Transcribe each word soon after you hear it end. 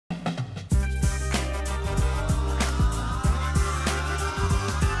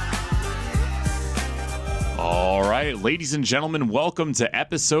right, ladies and gentlemen, welcome to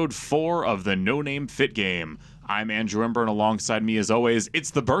episode 4 of the No Name Fit Game. I'm Andrew Imber, and alongside me, as always, it's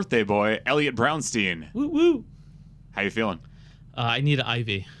the birthday boy, Elliot Brownstein. Woo woo. How you feeling? I need an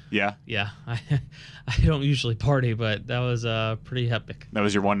IV. Yeah? Yeah. I don't usually party, but that was pretty epic. That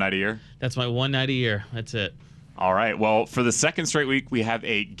was your one night a year? That's my one night a year. That's it. All right. Well, for the second straight week, we have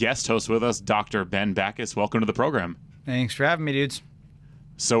a guest host with us, Dr. Ben Bachus. Welcome to the program. Thanks for having me, dudes.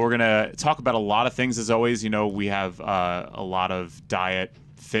 So we're going to talk about a lot of things, as always. You know, we have a lot of diet,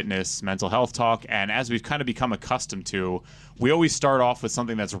 fitness, mental health talk, and as we've kind of become accustomed to, we always start off with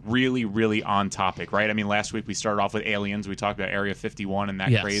something that's really, really on topic, right? I mean, last week we started off with aliens. We talked about Area 51 and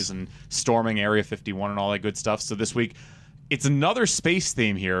that craze and storming Area 51 and all that good stuff. So this week, it's another space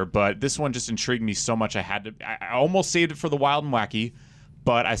theme here, but this one just intrigued me so much I almost saved it for the Wild and Wacky,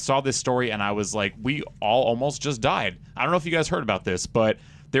 but I saw this story and I was like, we all almost just died. I don't know if you guys heard about this, but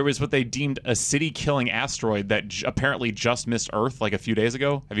there was what they deemed a city-killing asteroid that apparently just missed Earth like a few days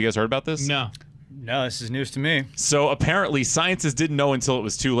ago. Have you guys heard about this? No, this is news to me. So apparently scientists didn't know until it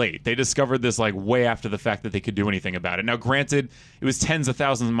was too late. They discovered this like way after the fact that they could do anything about it. Now, granted, it was tens of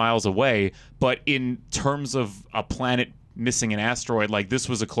thousands of miles away, but in terms of a planet missing an asteroid, like this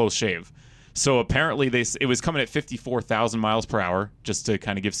was a close shave. So apparently it was coming at 54,000 miles per hour, just to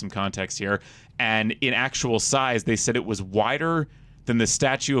kind of give some context here. And in actual size, they said it was wider than the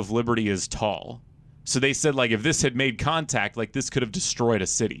Statue of Liberty is tall. So they said, like, if this had made contact, like, this could have destroyed a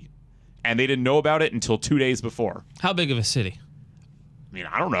city. And they didn't know about it until 2 days before. How big of a city? I mean,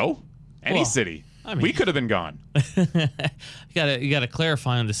 I don't know. Any city. I mean, we could have been gone. you gotta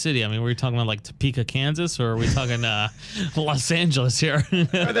clarify on the city. I mean, were we talking about like Topeka, Kansas, or are we talking Los Angeles here? They're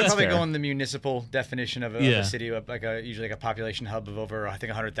probably fair. going the municipal definition of a city, like usually like a population hub of over, I think,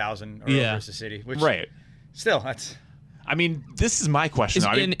 100,000 or over is a city. Which, right. Still, that's. I mean, this is my question.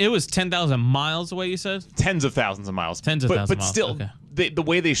 It was 10,000 miles away, you said? Tens of thousands of miles. Tens of thousands but miles. still, okay. the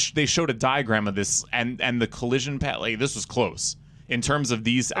way they showed a diagram of this and the collision path, like, this was close. In terms of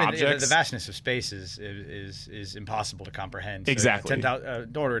these objects. The vastness of space is impossible to comprehend. So exactly. The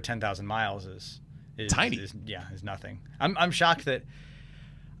order of 10,000 miles is tiny. Is nothing. I'm shocked that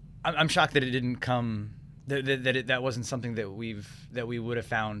it didn't come. That wasn't something that we would have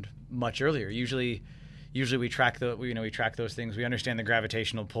found much earlier. Usually we track those things. We understand the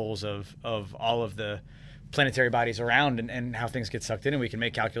gravitational pulls of all of the planetary bodies around and how things get sucked in, and we can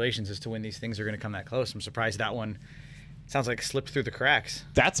make calculations as to when these things are going to come that close. I'm surprised that one sounds like slipped through the cracks.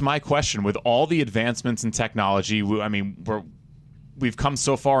 That's my question. With all the advancements in technology, I mean, we've come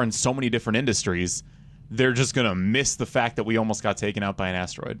so far in so many different industries, they're just going to miss the fact that we almost got taken out by an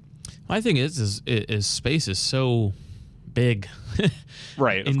asteroid. My thing is space is so big.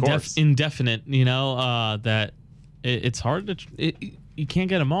 Right, of course. Indefinite, that it's hard to... you can't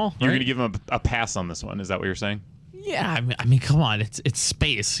get them all, You're right? going to give them a pass on this one. Is that what you're saying? Yeah, I mean, come on, it's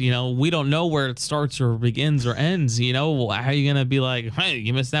space. We don't know where it starts or begins or ends. How are you gonna be like, hey,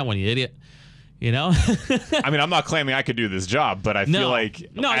 you missed that one, you idiot? I mean, I'm not claiming I could do this job, but I feel like,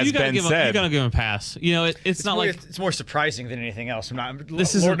 as Ben said, you gotta give him a pass. It's not like it's more surprising than anything else.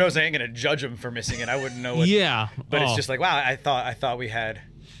 Lord knows I ain't gonna judge him for missing it. I wouldn't know. But it's just like, wow, I thought we had.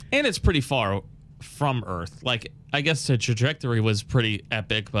 And it's pretty far from Earth. Like, I guess the trajectory was pretty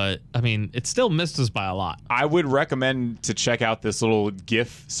epic, but I mean, it still missed us by a lot. I would recommend to check out this little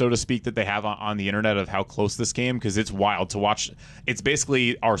GIF, so to speak, that they have on the internet of how close this came, because it's wild to watch. It's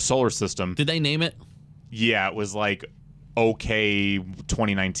basically our solar system. Did they name it? Yeah, it was like OK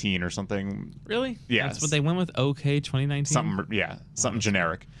 2019 or something. Really? Yeah, that's what they went with. OK 2019. Something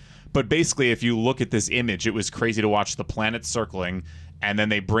generic. But basically, if you look at this image, it was crazy to watch the planet circling, and then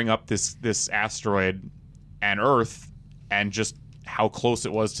they bring up this asteroid and Earth, and just how close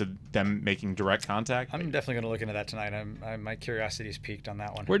it was to them making direct contact. I'm definitely going to look into that tonight. My curiosity is piqued on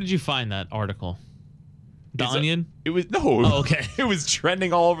that one. Where did you find that article? The Onion? It was no. Oh, okay. It was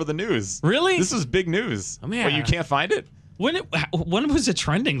trending all over the news. Really? This was big news. Oh, man. But you can't find it? When was it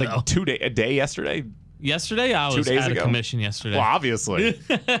trending, though? Like a day yesterday? Yesterday? I was out of commission yesterday. Well, obviously.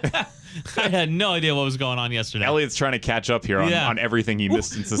 I had no idea what was going on yesterday. Elliot's trying to catch up here on everything he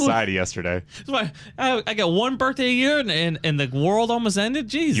missed in society yesterday. I got one birthday a year and the world almost ended?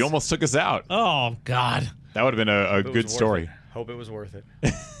 Jeez. You almost took us out. Oh, God. That would have been a good story. Hope it was worth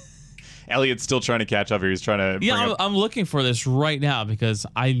it. Elliot's still trying to catch up here. He's trying to. Yeah, I'm looking for this right now because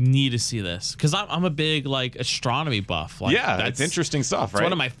I need to see this. Because I'm a big astronomy buff. That's interesting stuff, right? It's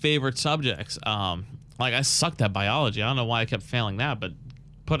one of my favorite subjects. I sucked at biology. I don't know why I kept failing that, but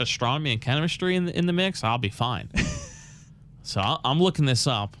put astronomy and chemistry in the mix, I'll be fine. So I'm looking this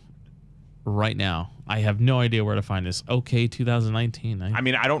up. right now. I have no idea where to find this. Okay, 2019. I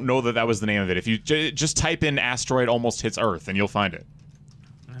mean, I don't know that was the name of it. If you just type in asteroid almost hits Earth, and you'll find it.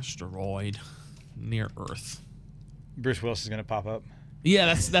 Asteroid near Earth. Bruce Willis is gonna pop up.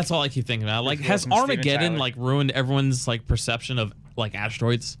 Yeah, that's all I keep thinking about. Like, Bruce has Willis and Steven Armageddon Tyler. like ruined everyone's like perception of like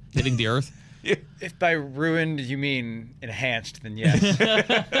asteroids hitting the Earth? If by ruined you mean enhanced, then yes.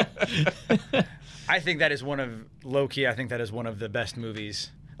 I think that is one of low-key. I think that is one of the best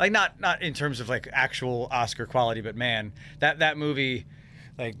movies. Like not in terms of like actual Oscar quality, but man, that movie,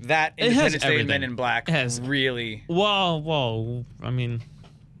 like that It has Independence Day and Men everything. in Black, It has- really. Whoa. I mean,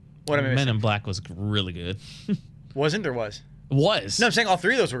 What am I Men missing? in Black was really good. Wasn't or was? Was. No, I'm saying all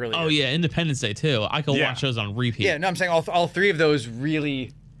three of those were really. Oh good. yeah, Independence Day too. I could Yeah. watch those on repeat. Yeah, no, I'm saying all three of those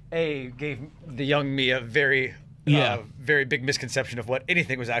really gave the young me a very very big misconception of what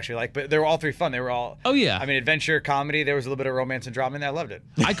anything was actually like. But they were all three fun. They were all. Oh yeah. I mean, adventure, comedy. There was a little bit of romance and drama, and I loved it.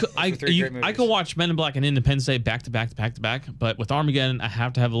 I could Those were three great I movies. could watch Men in Black and Independence Day back to back to back to back, but with Armageddon I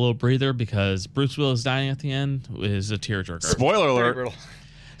have to have a little breather because Bruce Willis dying at the end is a tearjerker. Spoiler Pretty alert. brutal.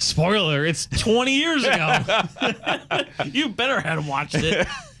 Spoiler, it's 20 years ago. You better have watched it.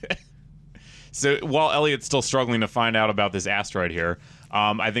 So while Elliot's still struggling to find out about this asteroid here,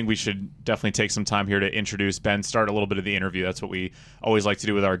 I think we should definitely take some time here to introduce Ben, start a little bit of the interview. That's what we always like to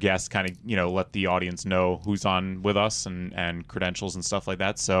do with our guests, kind of, let the audience know who's on with us and credentials and stuff like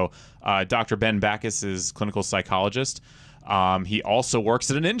that. So Dr. Ben Bachus is clinical psychologist. He also works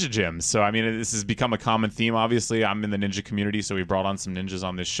at a ninja gym. So, I mean, this has become a common theme. Obviously, I'm in the ninja community, so we brought on some ninjas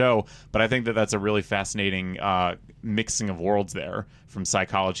on this show. But I think that that's a really fascinating mixing of worlds there from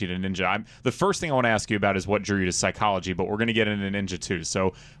psychology to ninja. The first thing I want to ask you about is what drew you to psychology, but we're going to get into ninja too.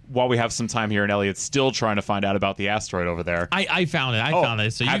 So while we have some time here and Elliot's still trying to find out about the asteroid over there. I found it. I found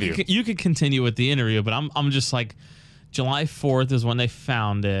it. So have you could continue with the interview, but I'm just like, July 4th is when they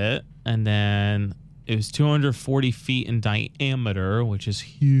found it, and then it was 240 feet in diameter, which is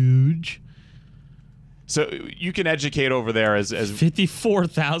huge. So you can educate over there as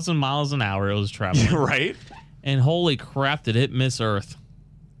 54,000 miles an hour it was traveling. right? And holy crap, did it miss Earth?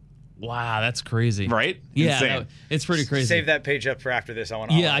 Wow, that's crazy. Right? Yeah, Insane. no, it's pretty crazy. Save that page up for after this.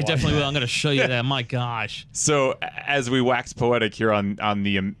 Yeah, I definitely will. I'm going to show you that. My gosh. So as we wax poetic here on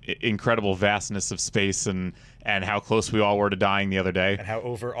the incredible vastness of space and how close we all were to dying the other day. And how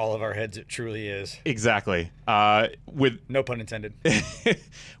over all of our heads it truly is. Exactly. With No pun intended.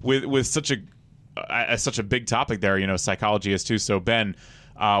 with such a big topic there, psychology is too. So Ben,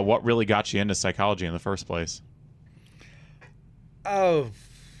 what really got you into psychology in the first place? Oh,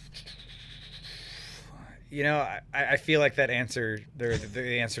 I feel like that answer,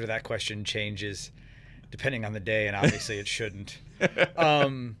 the answer to that question changes depending on the day, and obviously it shouldn't.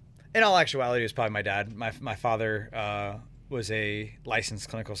 In all actuality, it was probably my dad. My father was a licensed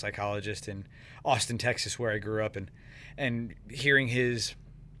clinical psychologist in Austin, Texas, where I grew up, and hearing his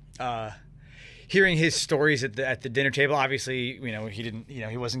stories at the dinner table. Obviously, he didn't,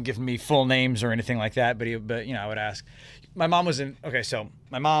 he wasn't giving me full names or anything like that, but I would ask. My mom was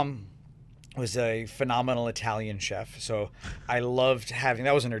my mom was a phenomenal Italian chef, so I loved having.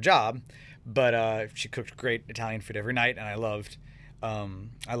 That wasn't her job, but she cooked great Italian food every night, and I loved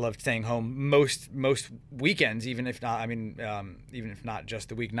staying home most weekends, even if not just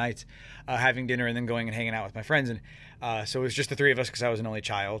the weeknights, having dinner and then going and hanging out with my friends, and so it was just the three of us because I was an only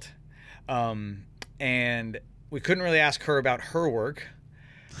child. And we couldn't really ask her about her work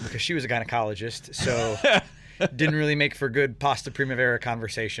because she was a gynecologist, so didn't really make for good pasta primavera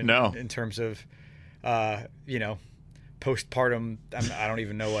conversation. No. In terms of, postpartum, I don't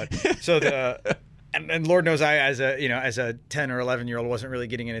even know what. So and Lord knows I, as a 10 or 11-year-old, wasn't really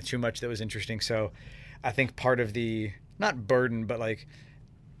getting into too much that was interesting. So I think part of the, not burden, but like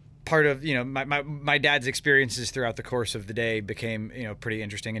part of, my dad's experiences throughout the course of the day became, pretty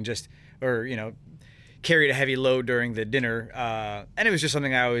interesting and carried a heavy load during the dinner. And it was just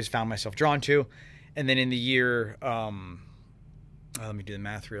something I always found myself drawn to. And then in the year, let me do the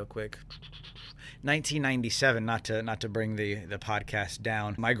math real quick. 1997, not to bring the podcast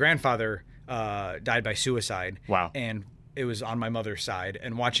down. My grandfather died by suicide. Wow. And it was on my mother's side.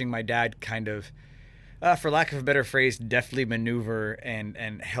 And watching my dad kind of, for lack of a better phrase, deftly maneuver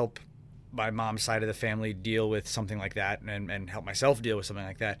and help my mom's side of the family deal with something like that and help myself deal with something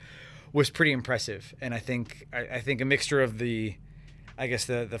like that was pretty impressive. And I think a mixture of the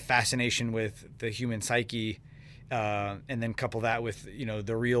fascination with the human psyche and then couple that with,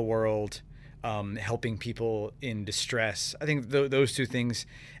 the real world, helping people in distress. I think those two things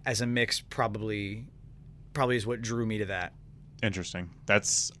as a mix probably is what drew me to that. Interesting.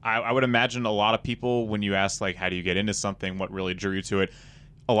 I would imagine a lot of people, when you ask, like, how do you get into something, what really drew you to it,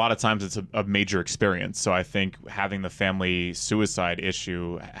 a lot of times it's a major experience. So I think having the family suicide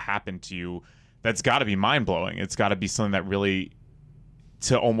issue happen to you, that's got to be mind-blowing. It's got to be something that really,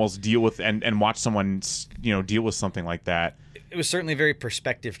 to almost deal with and watch someone, deal with something like that. It was certainly very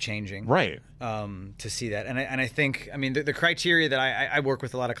perspective changing, right? To see that, and I think, I mean, the criteria that I work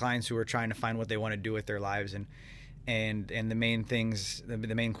with a lot of clients who are trying to find what they want to do with their lives, and the main things, the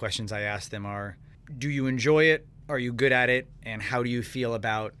main questions I ask them are: do you enjoy it? Are you good at it? And how do you feel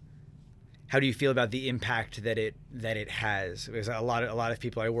about the impact that it has? There's a lot of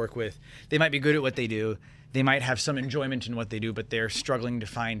people I work with, they might be good at what they do. They might have some enjoyment in what they do, but they're struggling to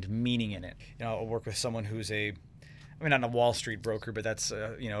find meaning in it. I'll work with someone who's not a Wall Street broker, but that's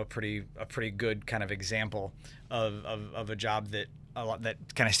a pretty good kind of example of a job that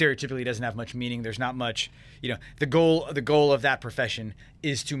kind of stereotypically doesn't have much meaning. There's not much, the goal of that profession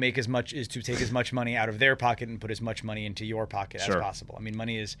is to take as much money out of their pocket and put as much money into your pocket as possible. I mean,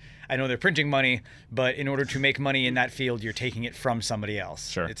 money is, I know they're printing money, but in order to make money in that field, you're taking it from somebody else.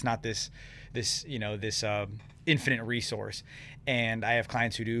 Sure. It's not this infinite resource. And I have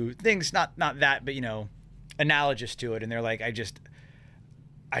clients who do things not that, but analogous to it, and they're like,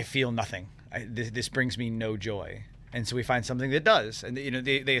 I feel nothing. This brings me no joy. And so we find something that does, and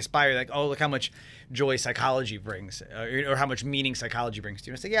they aspire, like, oh, look how much joy psychology brings, or how much meaning psychology brings to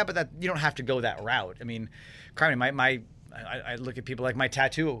you. And I say, yeah, but you don't have to go that route. I mean, I look at people like my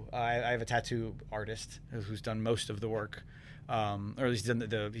tattoo. I have a tattoo artist who's done most of the work, or at least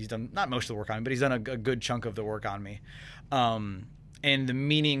he's done not most of the work on me, but he's done a good chunk of the work on me, and the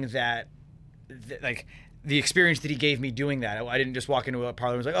meaning that like the experience that he gave me doing that. I didn't just walk into a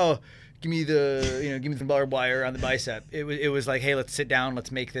parlor and was like, oh, give me the barbed wire on the bicep. It was like, hey, let's sit down,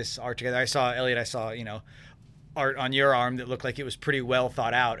 let's make this art together. I saw Elliot, art on your arm that looked like it was pretty well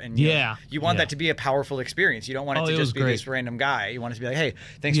thought out, and you want that to be a powerful experience. You don't want it to just be this random guy. You want it to be like, hey,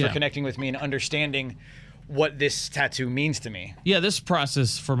 thanks for connecting with me and understanding what this tattoo means to me. Yeah, this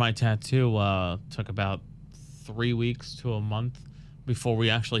process for my tattoo took about 3 weeks to a month before we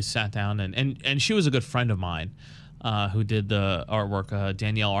actually sat down, and she was a good friend of mine who did the artwork,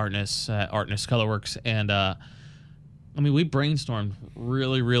 Danielle Artness at Artness Colorworks, and we brainstormed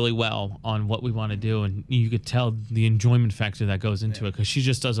really, really well on what we want to do, and you could tell the enjoyment factor that goes into it, because she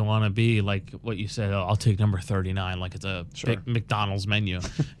just doesn't want to be like what you said, oh, I'll take number 39, like it's a big McDonald's menu,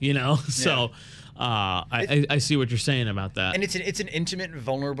 So I see what you're saying about that. And it's an intimate and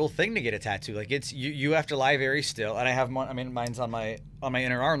vulnerable thing to get a tattoo. Like, it's you have to lie very still, and I have mine's on my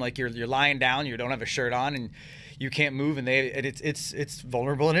inner arm. Like, you're lying down, you don't have a shirt on, and you can't move, and it's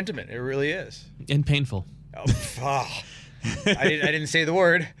vulnerable and intimate. It really is. And painful. I didn't say the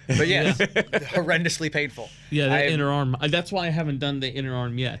word, but yes, horrendously painful. Yeah, the inner arm. That's why I haven't done the inner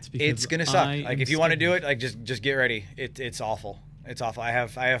arm yet. It's gonna suck. Like, if you want to do it, like just get ready. It's awful. It's awful. I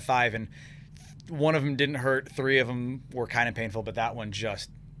have 5, and one of them didn't hurt. 3 of them were kind of painful, but that one just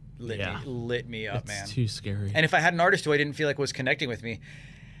lit me up, man. It's too scary. And if I had an artist who I didn't feel like was connecting with me,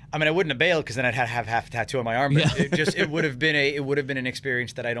 I mean, I wouldn't have bailed, because then I'd have half a tattoo on my arm. But it would have been an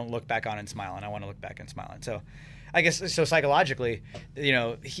experience that I don't look back on and smile, and I want to look back and smile. And so, I guess, so psychologically, you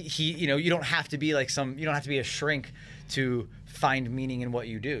don't have to be like you don't have to be a shrink to find meaning in what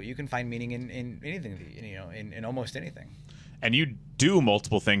you do. You can find meaning in anything, in almost anything. And you do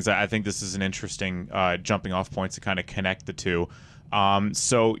multiple things. I think this is an interesting jumping off point to kind of connect the two.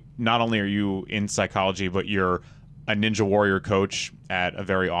 So not only are you in psychology, but you're a Ninja Warrior coach at a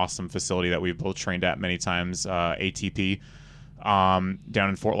very awesome facility that we've both trained at many times, ATP, down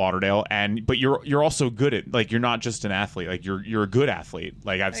in Fort Lauderdale. But you're also good at, like, you're not just an athlete. Like, you're a good athlete.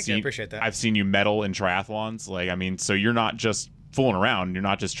 Like, I appreciate that. I've seen you medal in triathlons. Like, I mean, so you're not just fooling around. You're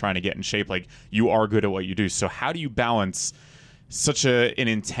not just trying to get in shape. Like, you are good at what you do. So how do you balance such an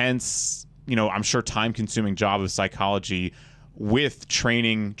intense, I'm sure time-consuming job of psychology with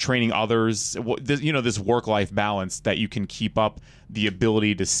training others, this work-life balance that you can keep up the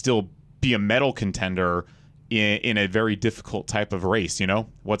ability to still be a medal contender in a very difficult type of race?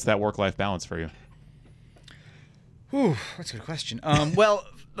 What's that work-life balance for you? Ooh, that's a good question. Well,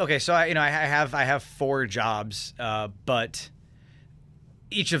 okay, so I have 4 jobs, but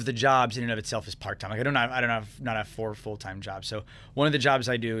each of the jobs in and of itself is part-time. Like, I don't have 4 full-time jobs. So one of the jobs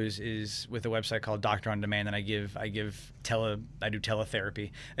I do is with a website called Doctor on Demand, and I do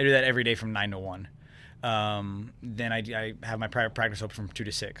teletherapy. I do that every day from 9 to 1. Then I have my private practice open from 2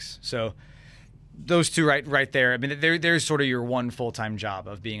 to 6. So those two right there. I mean, there's sort of your one full-time job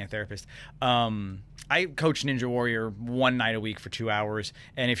of being a therapist. I coach Ninja Warrior 1 night a week for 2 hours,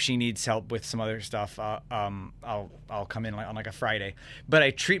 and if she needs help with some other stuff, I'll come in on like a Friday. But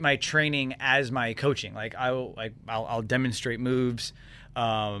I treat my training as my coaching. Like, I'll demonstrate moves.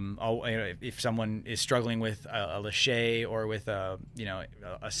 If someone is struggling with a lache or with a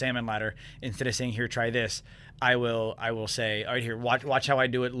salmon ladder, instead of saying, here, try this, I will say, all right, here, watch how I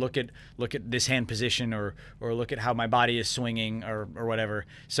do it. Look at this hand position, or look at how my body is swinging, or whatever.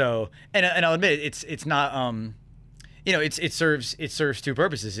 So, and I'll admit it's not it serves two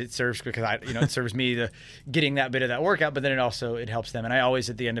purposes. It serves because it serves me the getting that bit of that workout, but then it helps them. And I always,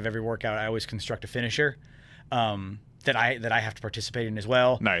 at the end of every workout, I always construct a finisher that I have to participate in as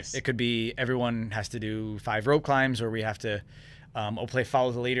well. Nice. It could be everyone has to do 5 rope climbs, or we have to I'll play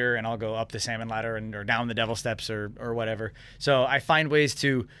follow the leader, and I'll go up the salmon ladder or down the devil steps or whatever. So I find ways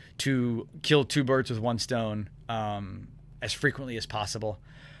to kill 2 birds with 1 stone as frequently as possible.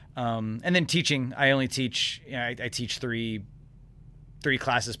 And then teaching, I only teach, I teach 3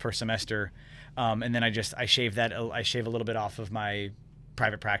 classes per semester. And then I shave a little bit off of my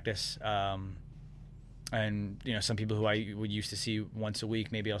private practice. And some people who I would used to see once a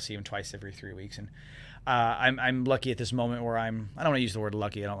week, maybe I'll see them twice every 3 weeks. And I'm lucky at this moment where I don't want to use the word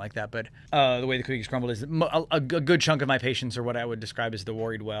lucky, I don't like that, but the way the cookies crumbled is a good chunk of my patients are what I would describe as the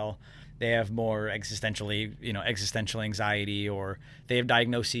worried well. They have more existential anxiety, or they have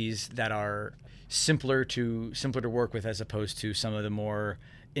diagnoses that are simpler to work with, as opposed to some of the more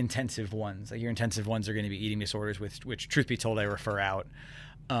intensive ones. Like your intensive ones are going to be eating disorders, which truth be told, I refer out.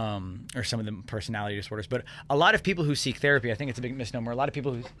 Or some of the personality disorders. But a lot of people who seek therapy, I think it's a big misnomer. Not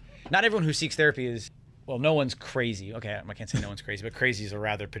everyone who seeks therapy is, well, no one's crazy. Okay, I can't say no one's crazy, but crazy is a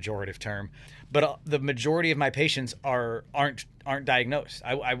rather pejorative term. But the majority of my patients aren't diagnosed.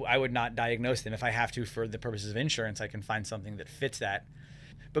 I would not diagnose them. If I have to, for the purposes of insurance, I can find something that fits that.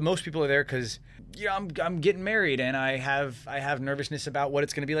 But most people are there because I'm getting married, and I have nervousness about what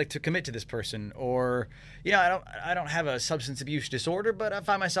it's going to be like to commit to this person, or I don't have a substance abuse disorder, but I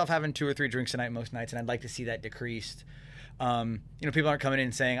find myself having 2 or 3 drinks a night most nights, and I'd like to see that decreased. People aren't coming in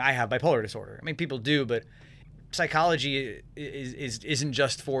and saying I have bipolar disorder. I mean, people do, but psychology isn't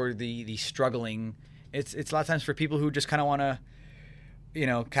just for the struggling. It's a lot of times for people who just kind of want to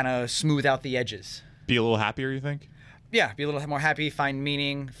kind of smooth out the edges. Be a little happier, you think? Yeah, be a little more happy, find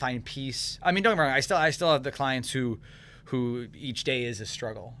meaning, find peace. I mean, don't get me wrong. I still have the clients who each day is a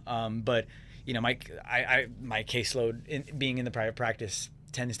struggle. But my caseload being in the private practice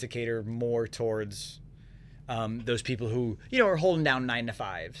tends to cater more towards those people who are holding down 9 to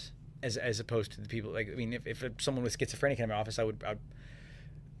 5s, as opposed to the people if someone with schizophrenic in my office, I'd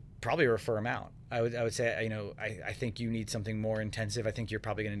probably refer them out. I would say I think you need something more intensive. I think you're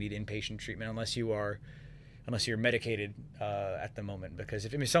probably going to need inpatient treatment unless you're medicated at the moment, because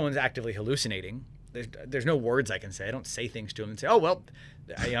if someone's actively hallucinating, there's no words I can say. I don't say things to them and say, oh, well,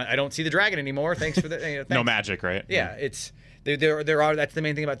 I don't see the dragon anymore. Thanks for the thanks. No magic, right? Yeah, it's there are, that's the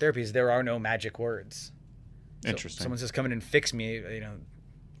main thing about therapy, is there are no magic words. Interesting. So someone says, come in and fix me,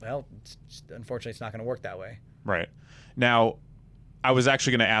 well, unfortunately, it's not going to work that way. Right. Now, I was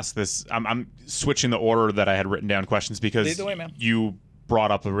actually going to ask this. I'm switching the order that I had written down questions, because Lead the way, man. You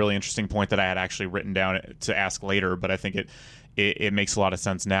brought up a really interesting point that I had actually written down to ask later, but I think it makes a lot of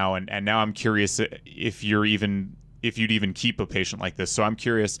sense now. And now I'm curious if you'd even keep a patient like this. So I'm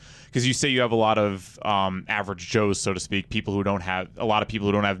curious, because you say you have a lot of average Joes, so to speak, people who don't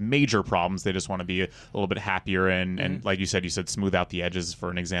have major problems. They just want to be a little bit happier and like you said smooth out the edges, for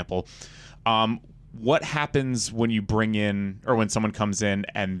an example. What happens when you bring in, or when someone comes in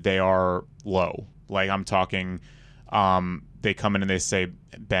and they are low? Like, I'm talking, they come in and they say,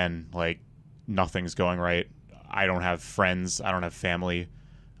 Ben, like, nothing's going right. I don't have friends. I don't have family.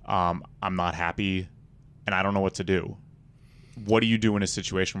 I'm not happy, and I don't know what to do. What do you do in a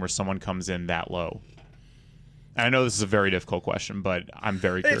situation where someone comes in that low? And I know this is a very difficult question, but I'm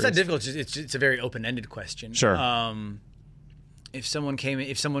very curious. It's not difficult. It's a very open-ended question. Sure. If someone came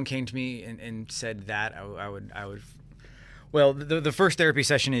to me and said that, I would. Well, the first therapy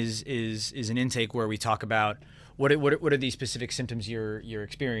session is an intake where we talk about what are these specific symptoms you're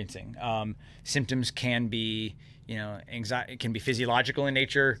experiencing. Symptoms can be anxiety, it can be physiological in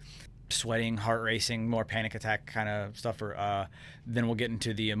nature, sweating, heart racing, more panic attack kind of stuff. Or then we'll get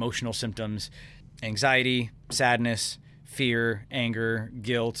into the emotional symptoms: anxiety, sadness, fear, anger,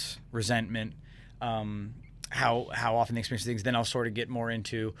 guilt, resentment. How often they experience things. Then I'll sort of get more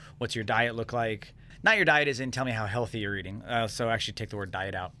into what's your diet look like. Not your diet as in tell me how healthy you're eating. So actually take the word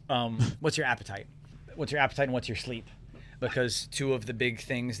diet out. What's your appetite? What's your appetite and what's your sleep? Because 2 of the big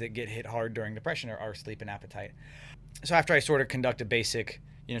things that get hit hard during depression are sleep and appetite. So after I sort of conduct a basic,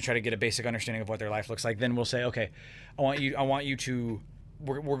 try to get a basic understanding of what their life looks like, then we'll say, okay, I want you to,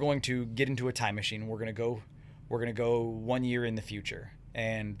 we're going to get into a time machine. We're going to go 1 year in the future.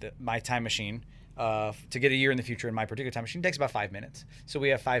 And my time machine, to get a year in the future in my particular time machine takes about 5 minutes. So we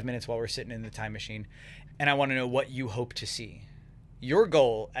have 5 minutes while we're sitting in the time machine, and I want to know what you hope to see. Your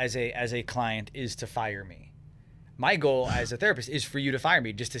goal as a client is to fire me. My goal as a therapist is for you to fire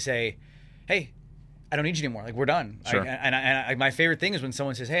me, just to say, hey, I don't need you anymore. Like, we're done. Sure. My favorite thing is when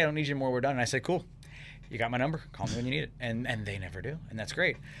someone says, hey, I don't need you anymore, we're done. And I say, cool. You got my number. Call me when you need it. And they never do. And that's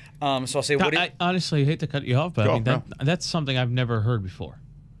great. So I'll say, I honestly hate to cut you off, but I mean, that's something I've never heard before.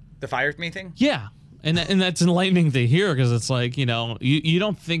 The fire me thing? Yeah. And that's enlightening to hear, because it's like, you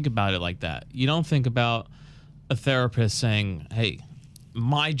don't think about it like that. You don't think about a therapist saying, hey,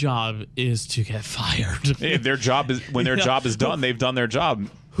 my job is to get fired. Hey, their job is, when their job is done, they've done their job.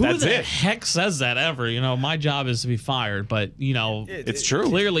 Who the heck says that ever? My job is to be fired, but it's true.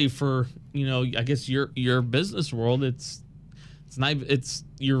 Clearly, for I guess your business world, it's not. It's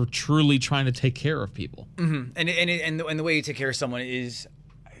you're truly trying to take care of people. Mm-hmm. And the way you take care of someone is,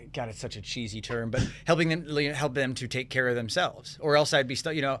 God, it's such a cheesy term, but help them to take care of themselves, or else I'd be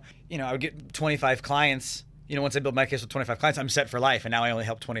stuck. I would get 25 clients. Once I build my case with 25 clients, I'm set for life, and now I only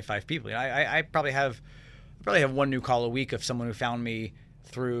help 25 people. I probably have one new call a week of someone who found me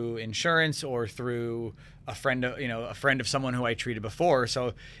through insurance or through a friend of someone who I treated before.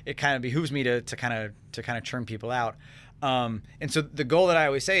 So it kind of behooves me to kind of churn people out. And so the goal that I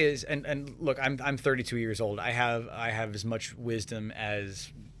always say is, and look, I'm 32 years old. I have as much wisdom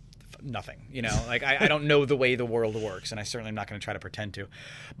as nothing. Like I don't know the way the world works, and I certainly am not going to try to pretend to.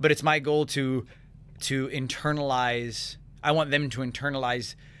 But it's my goal to internalize. I want them to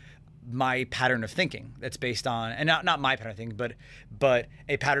internalize my pattern of thinking that's based on, and not my pattern of thinking, but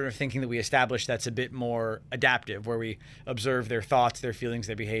a pattern of thinking that we establish that's a bit more adaptive, where we observe their thoughts, their feelings,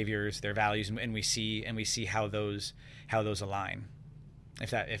 their behaviors, their values, and we see how those align.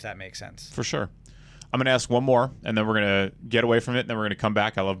 If that makes sense. For sure. I'm going to ask one more, and then we're going to get away from it, and then we're going to come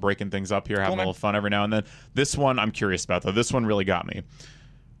back. I love breaking things up here, having a little fun every now and then. This one I'm curious about, though. This one really got me.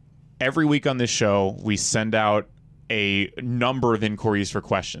 Every week on this show, we send out a number of inquiries for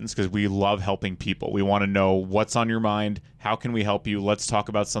questions, because we love helping people. We want to know what's on your mind. How can we help you? Let's talk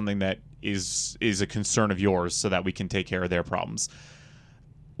about something that is a concern of yours, so that we can take care of their problems.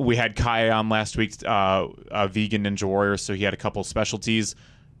 We had Kai on last week, a vegan ninja warrior, so he had a couple specialties.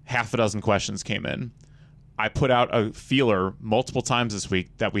 Half a dozen questions came in. I put out a feeler multiple times this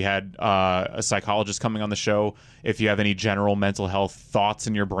week that we had a psychologist coming on the show. If you have any general mental health thoughts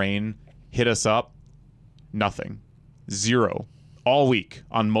in your brain, hit us up. Nothing. Zero. All week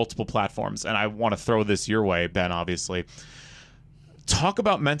on multiple platforms. And I want to throw this your way, Ben, obviously. Talk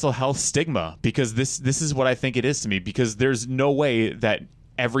about mental health stigma, because this is what I think it is to me, because there's no way that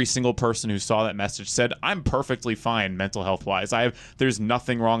every single person who saw that message said, I'm perfectly fine mental health wise. There's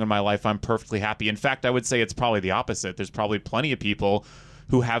nothing wrong in my life. I'm perfectly happy. In fact, I would say it's probably the opposite. There's probably plenty of people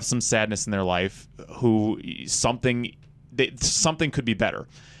who have some sadness in their life, who something could be better.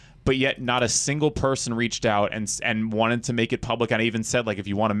 But yet not a single person reached out and wanted to make it public. And I even said, like, if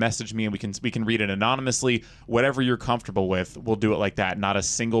you want to message me and we can read it anonymously, whatever you're comfortable with, we'll do it like that. Not a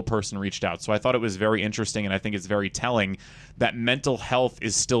single person reached out. So I thought it was very interesting, and I think it's very telling that mental health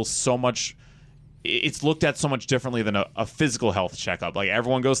is still so much, it's looked at so much differently than a physical health checkup. Like,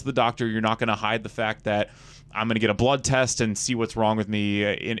 everyone goes to the doctor. You're not going to hide the fact that I'm going to get a blood test and see what's wrong with me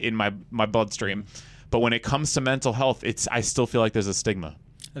in my bloodstream. But when it comes to mental health, I still feel like there's a stigma.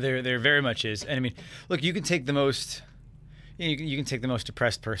 There very much is. And I mean, look, you can take the most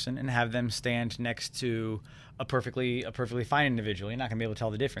depressed person and have them stand next to a perfectly fine individual. You're not gonna be able to tell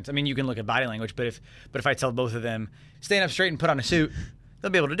the difference. I mean, you can look at body language, but if I tell both of them, stand up straight and put on a suit,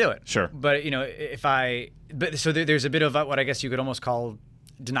 they'll be able to do it. Sure. But so there's a bit of what I guess you could almost call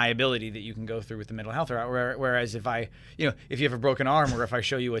deniability that you can go through with the mental health route. Whereas if you have a broken arm, or if I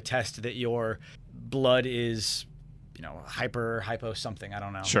show you a test that your blood is hypo something, I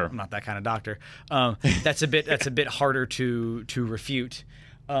don't know. Sure. I'm not that kind of doctor. That's a bit harder to refute.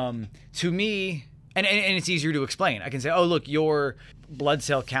 To me, and it's easier to explain. I can say, oh, look, your blood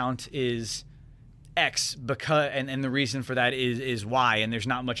cell count is X because, and the reason for that is Y, and there's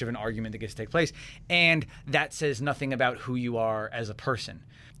not much of an argument that gets to take place. And that says nothing about who you are as a person.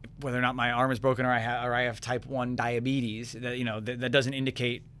 Whether or not my arm is broken, or I have type 1 diabetes, that doesn't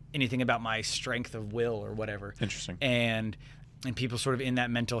indicate anything about my strength of will or whatever. Interesting. And people sort of in that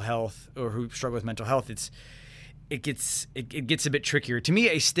mental health, or who struggle with mental health, it gets a bit trickier. To me,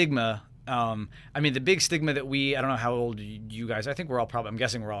 a stigma, I mean, the big stigma that I don't know how old you guys, I think I'm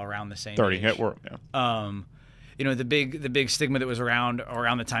guessing we're all around the same 30. age. Yeah. The big stigma that was around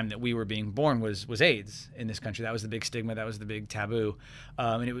the time that we were being born was AIDS in this country. That was the big stigma. That was the big taboo.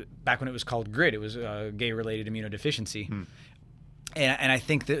 And it was back when it was called GRID. It was gay-related immunodeficiency. And I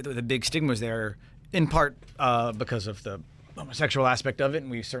think the big stigmas there in part because of the homosexual aspect of it,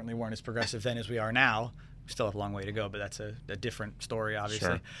 and we certainly weren't as progressive then as we are now. We still have a long way to go, but that's a different story,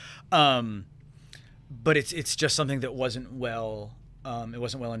 obviously. Sure. But it's just something that wasn't well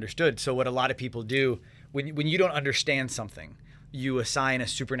understood. So what a lot of people do when you don't understand something, you assign a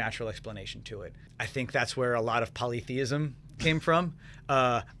supernatural explanation to it. I think that's where a lot of polytheism came from.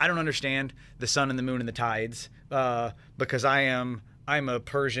 I don't understand the sun and the moon and the tides because I'm a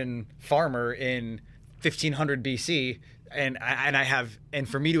Persian farmer in 1500 BC, and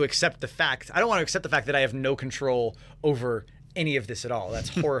for me to accept the fact, I don't want to accept the fact that I have no control over any of this at all. That's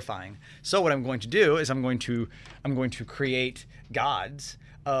horrifying. So what I'm going to do is I'm going to create gods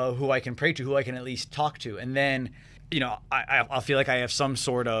who I can pray to, who I can at least talk to, and then I'll feel like I have some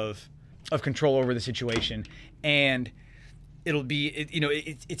sort of control over the situation, and it'll be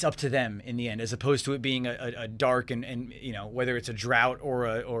it's up to them in the end, as opposed to it being a dark and whether it's a drought or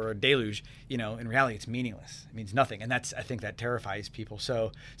a deluge, in reality it's meaningless. It means nothing, and I think that terrifies people.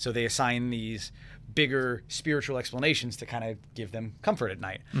 So they assign these bigger spiritual explanations to kind of give them comfort at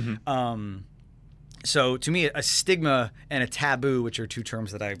night. Mm-hmm. So to me, a stigma and a taboo, which are two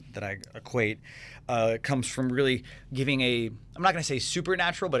terms that I equate, comes from really giving I'm not going to say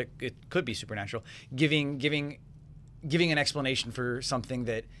supernatural, but it could be supernatural, giving an explanation for something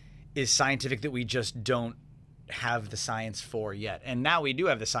that is scientific that we just don't have the science for yet. And now we do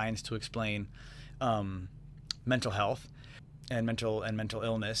have the science to explain mental health and mental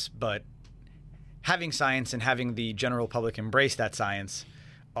illness, but having science and having the general public embrace that science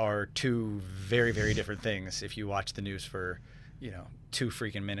are two very, very different things if you watch the news for 2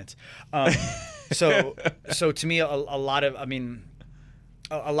 freaking minutes. So to me, a lot of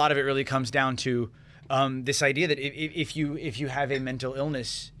it really comes down to this idea that if you have a mental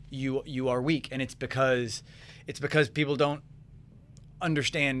illness, you are weak, and it's because people don't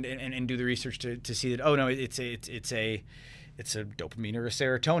understand and do the research to see that, oh no, it's a dopamine or a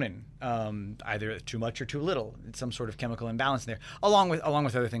serotonin, either too much or too little. It's some sort of chemical imbalance there, along with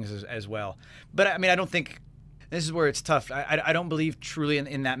other things as well. But I don't think, this is where it's tough. I don't believe truly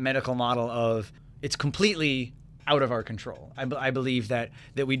in that medical model of it's completely out of our control. I believe that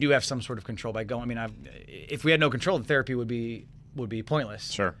we do have some sort of control by going. If we had no control, the therapy would be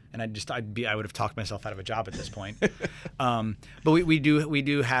pointless. Sure. And I would have talked myself out of a job at this point. But we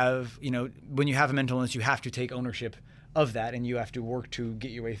do have, when you have a mental illness, you have to take ownership of that, and you have to work to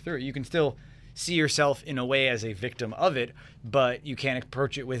get your way through it. You can still see yourself in a way as a victim of it, but you can't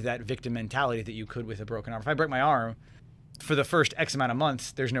approach it with that victim mentality that you could with a broken arm. If I break my arm, for the first X amount of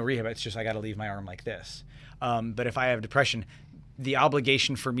months, there's no rehab. It's just I got to leave my arm like this. But if I have depression, the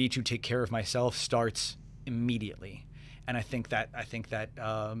obligation for me to take care of myself starts immediately, and I think that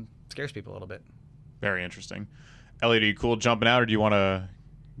scares people a little bit. Very interesting. Elliot, are you cool jumping out, or do you want to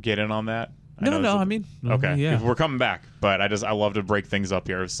get in on that? Okay. Yeah. We're coming back, but I love to break things up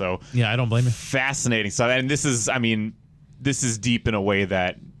here. So yeah, I don't blame you. Fascinating stuff, and this is deep in a way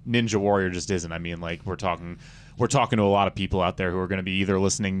that Ninja Warrior just isn't. We're talking to a lot of people out there who are going to be either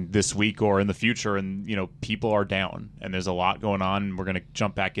listening this week or in the future, and people are down, and there's a lot going on. We're going to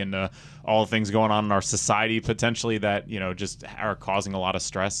jump back into all the things going on in our society potentially that just are causing a lot of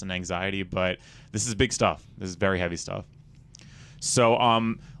stress and anxiety. But this is big stuff. This is very heavy stuff.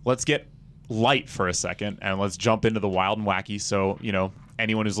 So let's get light for a second, and let's jump into the wild and wacky. So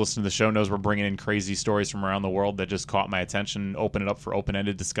anyone who's listening to the show knows we're bringing in crazy stories from around the world that just caught my attention, open it up for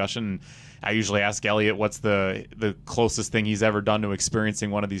open-ended discussion. I usually ask Elliot what's the closest thing he's ever done to experiencing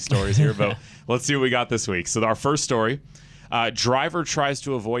one of these stories here, but let's see what we got this week. So our first story, driver tries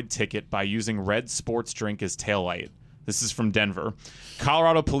to avoid ticket by using red sports drink as taillight. This is from Denver.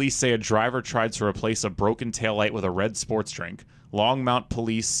 Colorado police say a driver tried to replace a broken taillight with a red sports drink. Longmont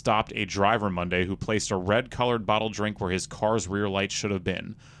police stopped a driver Monday who placed a red-colored bottle drink where his car's rear light should have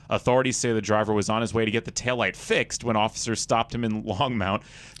been. Authorities say the driver was on his way to get the taillight fixed when officers stopped him in Longmont,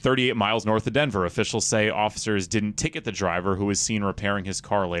 38 miles north of Denver. Officials say officers didn't ticket the driver, who was seen repairing his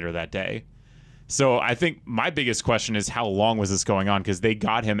car later that day. So I think my biggest question is, how long was this going on? Because they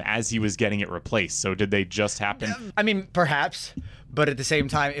got him as he was getting it replaced. So did they just happen? Perhaps, but at the same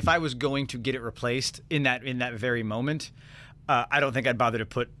time, if I was going to get it replaced in that very moment, I don't think I'd bother to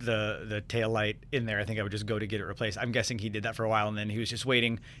put the tail light in there. I think I would just go to get it replaced. I'm guessing he did that for a while, and then he was just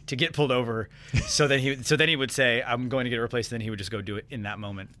waiting to get pulled over. So then he would say, "I'm going to get it replaced," and then he would just go do it in that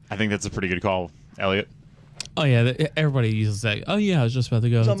moment. I think that's a pretty good call, Elliot. Oh yeah, everybody uses that. Oh yeah, I was just about to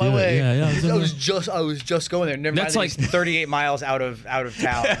go. It's on my way. Yeah, I was just going there. Never That's mind, like 38 miles out of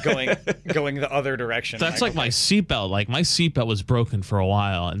town, going the other direction. That's like my seatbelt. Like my seatbelt was broken for a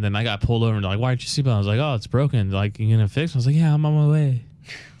while, and then I got pulled over and they're like, "Why aren't your seatbelt?" I was like, "Oh, it's broken. Like, you gonna fix it?" I was like, "Yeah, I'm on my way."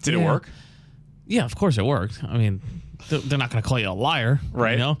 Did it work? yeah, of course it worked. I mean, they're not going to call you a liar,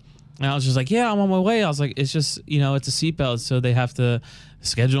 Right. You know? And I was just like, yeah, I'm on my way. I was like, it's just, it's a seatbelt, so they have to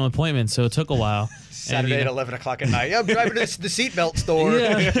schedule an appointment, so it took a while. Saturday at 11 o'clock at night. Yeah, I'm driving to the seatbelt store.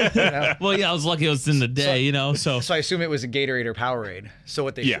 Yeah. Well, yeah, I was lucky it was in the day, So I assume it was a Gatorade or Powerade. So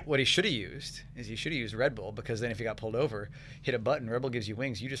what he should have used is he should have used Red Bull, because then if he got pulled over, hit a button, Red Bull gives you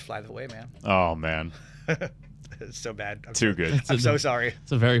wings, you just fly the way, man. Oh man. It's so bad. Too good. I'm so sorry.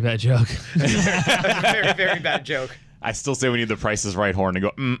 It's a very bad joke. Very, very bad joke. I still say we need the Price is Right horn to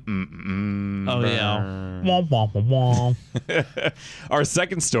go. Oh yeah. Womp, womp, womp, womp. Our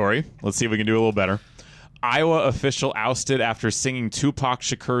second story. Let's see if we can do a little better. Iowa official ousted after singing Tupac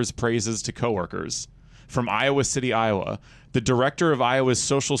Shakur's praises to coworkers. From Iowa City, Iowa. The director of Iowa's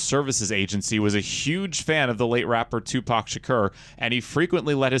social services agency was a huge fan of the late rapper Tupac Shakur, and he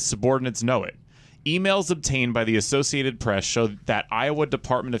frequently let his subordinates know it. Emails obtained by the Associated Press show that Iowa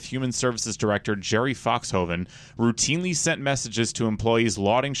Department of Human Services Director Jerry Foxhoven routinely sent messages to employees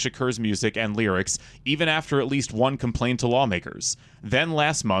lauding Shakur's music and lyrics, even after at least one complained to lawmakers. Then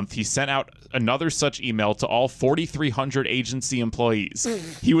last month, he sent out another such email to all 4,300 agency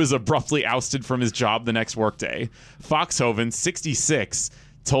employees. He was abruptly ousted from his job the next workday. Foxhoven, 66,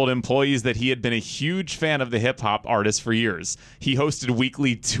 told employees that he had been a huge fan of the hip-hop artist for years. He hosted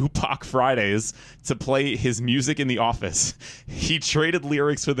weekly Tupac Fridays to play his music in the office. He traded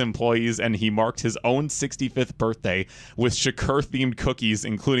lyrics with employees, and he marked his own 65th birthday with Shakur-themed cookies,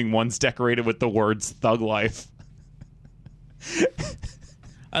 including ones decorated with the words Thug Life.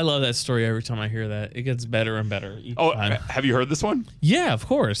 I love that story every time I hear that. It gets better and better each time. Have you heard this one? Yeah, of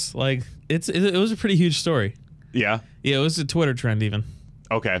course. Like, it was a pretty huge story. Yeah? Yeah, it was a Twitter trend even.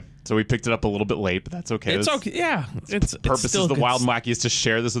 Okay, so we picked it up a little bit late, but that's okay. It's okay. Yeah, it's purpose still is the good. Wild and Wacky is to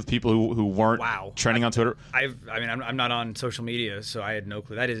share this with people who weren't trending on Twitter. I'm not on social media, so I had no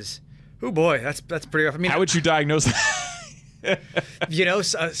clue. That is, oh boy, that's pretty rough. I mean, how would you diagnose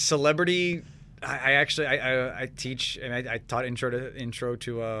that? Celebrity. I teach, and I taught intro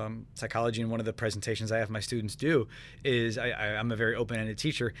to psychology, and one of the presentations I have my students do is I'm a very open-ended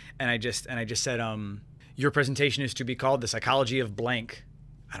teacher, and I just said your presentation is to be called The Psychology of Blank.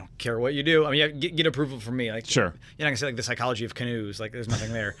 I don't care what you do. I mean, get approval from me. Like, sure. You're not gonna say like The Psychology of Canoes. Like, there's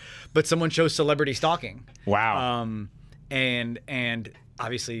nothing there. But someone chose celebrity stalking. Wow. And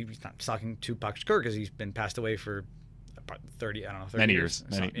obviously he's not stalking Tupac Shakur because he's been passed away for 30 many years.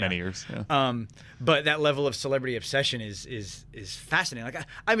 Many years. Yeah. But that level of celebrity obsession is fascinating. Like,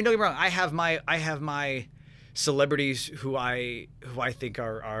 I mean, don't get me wrong. I have my celebrities who I think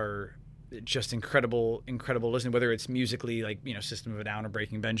are just incredible listening, whether it's musically, like, System of a Down or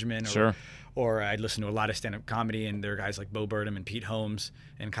Breaking Benjamin, or I'd listen to a lot of stand-up comedy, and there are guys like Bo Burnham and Pete Holmes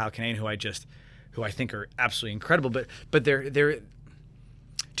and Kyle Kinane who I think are absolutely incredible, but they're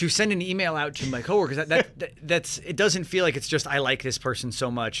to send an email out to my coworkers, that's it doesn't feel like it's just I like this person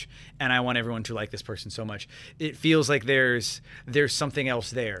so much and I want everyone to like this person so much. It feels like there's something else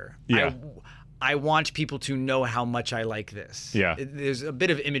there. Yeah. I want people to know how much I like this. Yeah. There's a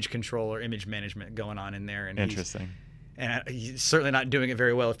bit of image control or image management going on in there. And interesting. He's certainly not doing it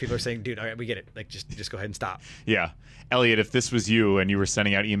very well if people are saying, dude, all right, we get it. Like, just go ahead and stop. Yeah. Elliot, if this was you and you were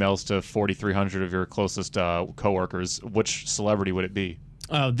sending out emails to 4,300 of your closest coworkers, which celebrity would it be?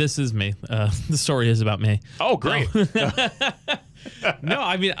 Oh, this is me. The story is about me. Oh, great. No,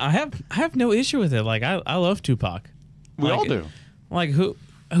 I mean, I have no issue with it. Like, I love Tupac. We all do. Like, who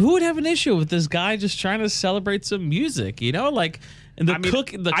would have an issue with this guy just trying to celebrate some music? Like, and I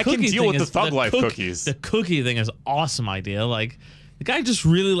can deal with the Thug Life cookies. The cookie thing is an awesome idea. Like, the guy just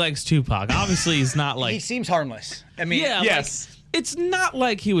really likes Tupac. Obviously, he's not like he seems harmless. I mean, yeah, yes. Like, it's not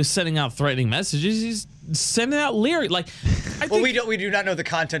like he was sending out threatening messages. He's sending out lyrics. Like, we do not know the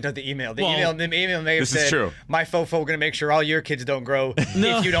content of the email. The email may have said, true. "My fofo, we're going to make sure all your kids don't grow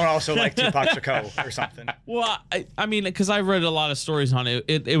if you don't also like Tupac Shakur or something." Well, I mean, because I've read a lot of stories on it.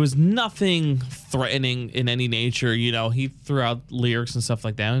 It was nothing threatening in any nature. He threw out lyrics and stuff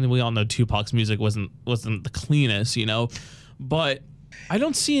like that, and we all know Tupac's music wasn't the cleanest. But I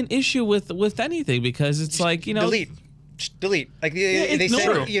don't see an issue with anything because it's like delete. Like they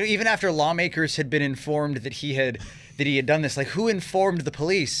said, even after lawmakers had been informed that he had done this, like, who informed the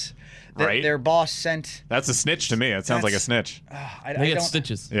police that their boss sent? That's a snitch to me. It sounds like a snitch. They get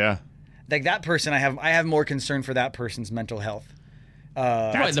stitches. Yeah. Like, that person, I have more concern for that person's mental health.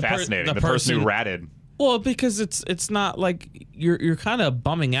 That's fascinating. The person who ratted. Well, because it's not like you're kind of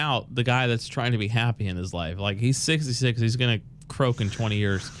bumming out the guy that's trying to be happy in his life. Like, he's 66, he's gonna croak in 20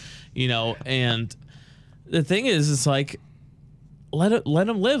 years, and the thing is, it's like, let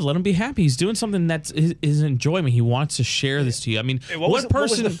him live. Let him be happy. He's doing something that's his enjoyment. He wants to share this to you. I mean, What was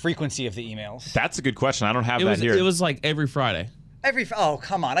the frequency of the emails? That's a good question. I don't have that here. It was like every Friday. Oh,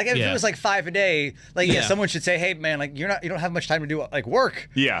 come on! Like if it was like 5 a day, like someone should say, "Hey, man, like you don't have much time to do like work."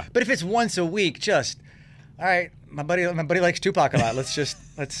 Yeah. But if it's once a week, just all right. My buddy likes Tupac a lot.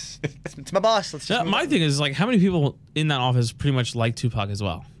 It's my boss. Let's just. My thing is like, how many people in that office pretty much like Tupac as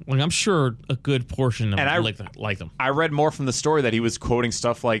well? Like, I'm sure a good portion of them like them. I read more from the story that he was quoting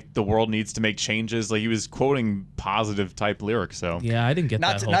stuff like "the world needs to make changes." Like he was quoting positive type lyrics. So yeah, I didn't get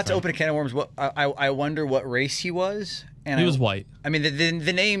that. Not to open a can of worms. What I wonder what race he was. And he was white. I mean,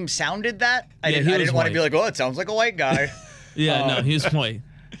 the name sounded that. I didn't want to be like, oh, it sounds like a white guy. No, he was white.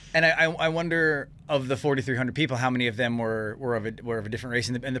 And I wonder, of the 4,300 people, how many of them were of a different race?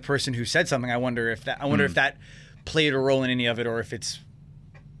 And the person who said something, I wonder if that played a role in any of it, or if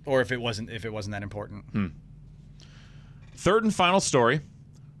it wasn't that important. Third and final story: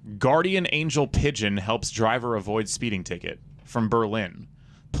 guardian angel pigeon helps driver avoid speeding ticket. From Berlin.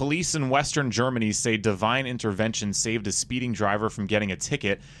 Police in Western Germany say divine intervention saved a speeding driver from getting a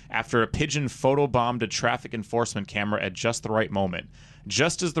ticket after a pigeon photobombed a traffic enforcement camera at just the right moment.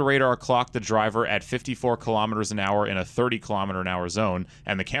 Just as the radar clocked the driver at 54 kilometers an hour in a 30 kilometer an hour zone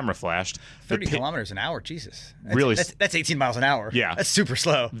and the camera flashed. 30 kilometers an hour? Jesus. That's 18 miles an hour. Yeah. That's super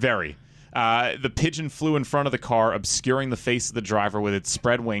slow. Very. The pigeon flew in front of the car, obscuring the face of the driver with its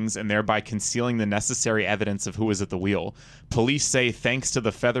spread wings and thereby concealing the necessary evidence of who was at the wheel. Police say thanks to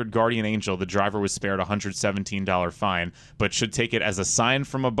the feathered guardian angel, the driver was spared a $117 fine, but should take it as a sign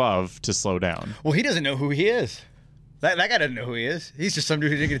from above to slow down. Well, he doesn't know who he is. That guy doesn't know who he is. He's just some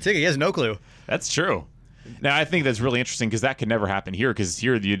dude who didn't get a ticket. He has no clue. That's true. Now, I think that's really interesting because that could never happen here, because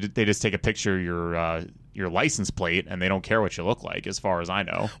here they just take a picture of your license plate and they don't care what you look like, as far as I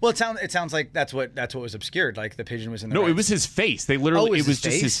know. Well, it sounds like that's what was obscured. Like the pigeon was in the No, it was his face. They literally it was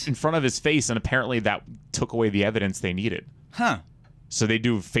just in front of his face, and apparently that took away the evidence they needed. Huh. So they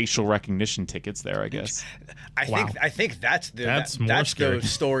do facial recognition tickets there, I guess. I think that's the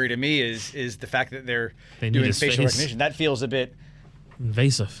story to me is the fact that they're doing facial recognition. That feels a bit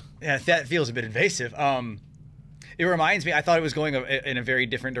invasive. Yeah, that feels a bit invasive. It reminds me, I thought it was going in a very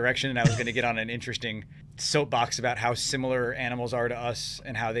different direction, and I was going to get on an interesting soapbox about how similar animals are to us,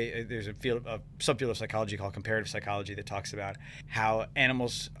 and how there's a subfield of psychology called comparative psychology that talks about how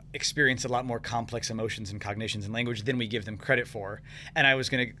animals experience a lot more complex emotions and cognitions and language than we give them credit for. And I was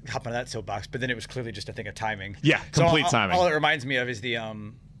going to hop on that soapbox, but then it was clearly just a thing of timing. Yeah, complete timing. All it reminds me of is the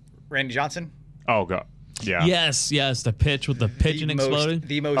Randy Johnson. Oh, God. Yeah. Yes, the pitch with the pigeon exploding.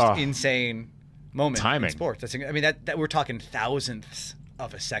 The most insane moment timing in sports. That we're talking thousandths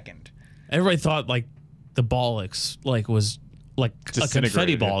of a second. Everybody thought like the ball was like a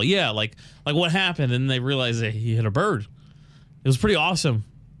confetti ball. Yeah, like what happened, and they realized that he hit a bird. It was pretty awesome.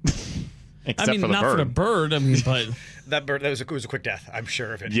 Except for the not bird. for the bird. I mean, but that bird, it was a quick death. I'm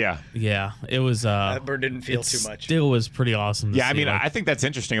sure of it. Yeah, it was. That bird didn't feel too much. Still was pretty awesome. Yeah, I mean, I think that's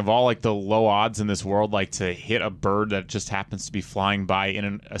interesting. Of all like the low odds in this world, like to hit a bird that just happens to be flying by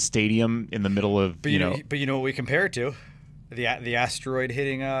in a stadium in the middle of But you know what we compare it to? The asteroid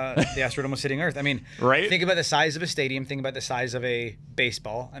hitting the asteroid almost hitting Earth. I mean, right? Think about the size of a stadium. Think about the size of a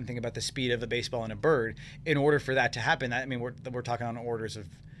baseball, and think about the speed of a baseball and a bird. In order for that to happen, we're talking on orders of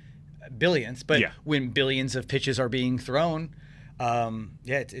billions. But when billions of pitches are being thrown,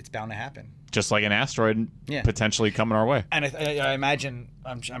 it's bound to happen. Just like an asteroid potentially coming our way. And I imagine,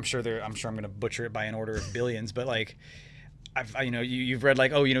 I'm sure I'm going to butcher it by an order of billions, but like, you've read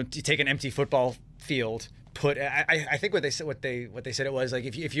like, you take an empty football field. I think what they said it was like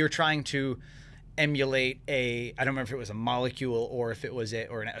if you're trying to emulate I don't remember if it was a molecule or if it was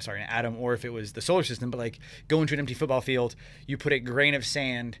an atom or if it was the solar system, but like go into an empty football field, you put a grain of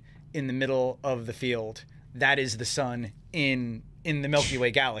sand in the middle of the field. That is the sun in the Milky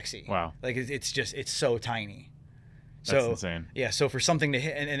Way galaxy. Wow. Like it's so tiny. That's insane. Yeah. So for something to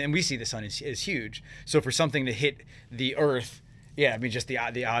hit, and we see the sun is huge. So for something to hit the Earth, just the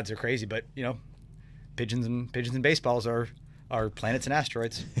odds are crazy. But pigeons and baseballs are planets and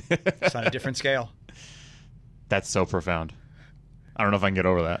asteroids. It's on a different scale. That's so profound. I don't know if I can get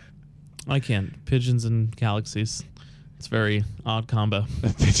over that. I can't. Pigeons and galaxies. It's a very odd combo.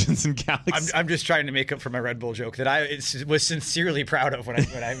 Pigeons and galaxies. I'm just trying to make up for my Red Bull joke that I was sincerely proud of when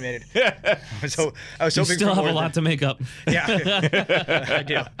I made it. I was hoping you still have a lot to make up. Yeah, I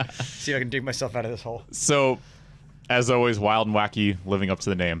do. See if I can dig myself out of this hole. So, as always, wild and wacky, living up to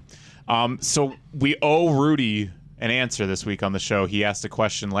the name. So we owe Rudy an answer this week on the show. He asked a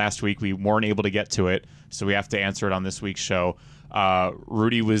question last week. We weren't able to get to it, so we have to answer it on this week's show.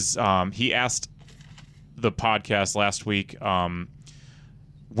 Rudy he asked the podcast last week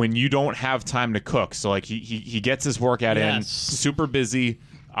when you don't have time to cook. So like he gets his workout in, super busy.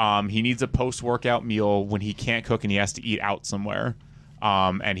 He needs a post-workout meal when he can't cook and he has to eat out somewhere.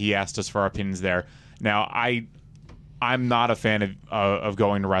 And he asked us for our opinions there. Now, I'm not a fan of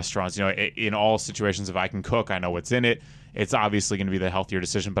going to restaurants. You know, in all situations, if I can cook, I know what's in it. It's obviously going to be the healthier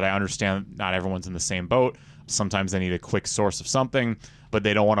decision, but I understand not everyone's in the same boat. Sometimes they need a quick source of something, but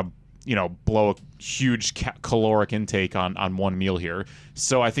they don't want to, you know, blow a huge caloric intake on one meal here.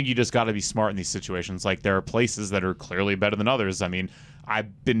 So I think you just got to be smart in these situations. Like, there are places that are clearly better than others. I mean,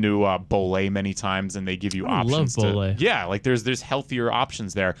 I've been to Bolé many times, and they give you options. I love Bolé. Yeah, like there's healthier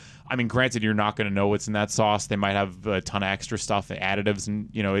options there. I mean, granted, you're not going to know what's in that sauce. They might have a ton of extra stuff, additives, and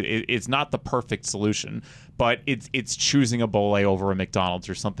you know, it's not the perfect solution. But it's choosing a Bolé over a McDonald's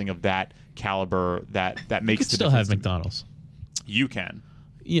or something of that caliber that makes You could the still difference. have McDonald's. You can.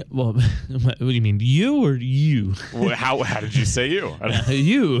 Yeah, well, what do you mean, you or you? Well, how did you say you?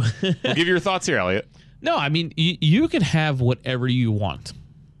 You. We'll give you your thoughts here, Elliot. No, I mean, you can have whatever you want.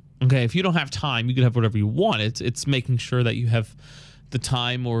 Okay, if you don't have time, you can have whatever you want. It's making sure that you have the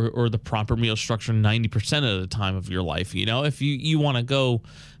time or the proper meal structure 90% of the time of your life. You know, if you want to go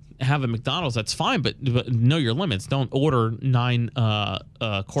have a McDonald's, that's fine, but know your limits. Don't order 9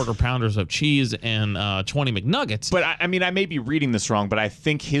 quarter pounders of cheese and 20 McNuggets. But I mean, I may be reading this wrong, but I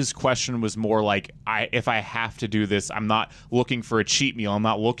think his question was more like, if I have to do this, I'm not looking for a cheat meal. I'm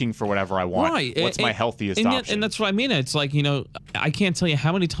not looking for whatever I want. Right. What's my healthiest option? And that's what I mean. It's like, you know, I can't tell you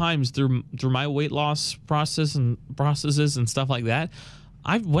how many times through my weight loss processes and stuff like that,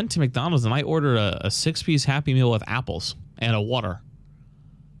 I went to McDonald's and I ordered a 6-piece Happy Meal with apples and a water.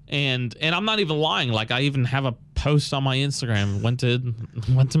 And I'm not even lying. Like, I even have a post on my Instagram. Went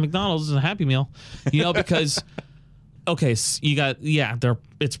to McDonald's and a Happy Meal, you know, because okay, so you got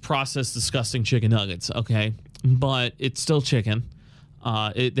it's processed disgusting chicken nuggets, okay, but it's still chicken.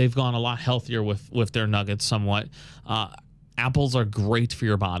 They've gone a lot healthier with their nuggets somewhat. Apples are great for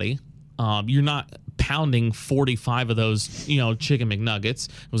your body. You're not pounding 45 of those, you know, chicken McNuggets.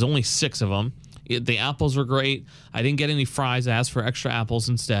 It was only 6 of them. The apples were great. I didn't get any fries. I asked for extra apples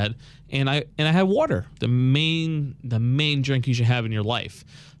instead, and I had water. The main drink you should have in your life.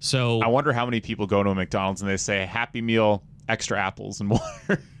 So I wonder how many people go to a McDonald's and they say Happy Meal, extra apples and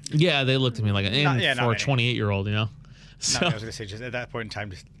water. Yeah, they looked at me like for a many. 28-year-old, you know. So, I was gonna say, just at that point in time,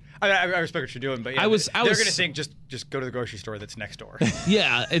 just I respect what you're doing, but yeah, I was they're gonna think just go to the grocery store that's next door.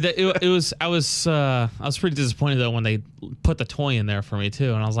 Yeah, I was pretty disappointed though when they put the toy in there for me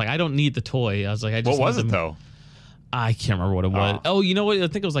too, and I was like, I don't need the toy. I was like, I just What was it though? I can't remember what it was. Oh, you know what? I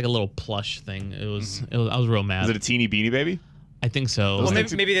think it was like a little plush thing. It was. I was real mad. Was it a teeny beanie baby? I think so. Well,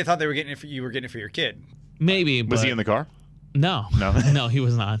 maybe they thought they were getting it for you were getting it for your kid. Maybe. Was he in the car? No. No. No, he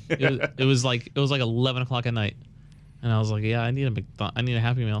was not. It was like 11 o'clock at night, and I was like, yeah, I need a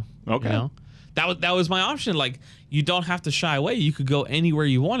Happy Meal. Okay. You know? That was my option. Like, you don't have to shy away. You could go anywhere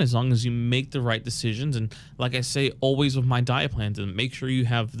you want as long as you make the right decisions. And like I say, always with my diet plans, and make sure you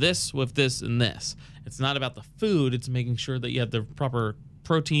have this with this and this. It's not about the food. It's making sure that you have the proper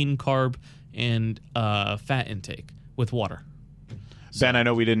protein, carb, and fat intake with water. Ben, I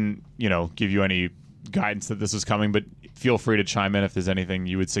know we didn't, give you any guidance that this was coming, but feel free to chime in if there's anything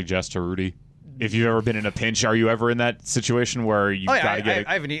you would suggest to Rudy. If you've ever been in a pinch, are you ever in that situation where you got to get?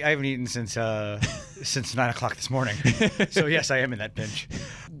 I haven't eaten since 9 o'clock this morning. So yes, I am in that pinch.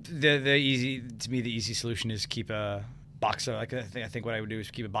 The easy solution is keep a box of I think what I would do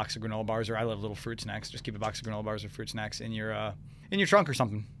is keep a box of granola bars, or I love little fruit snacks. Just keep a box of granola bars or fruit snacks in your trunk or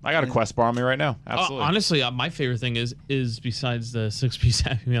something. I got a Quest bar on me right now. Absolutely. Honestly, my favorite thing is besides the 6-piece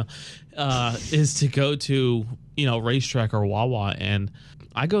Happy Meal, is to go to Racetrack or Wawa, and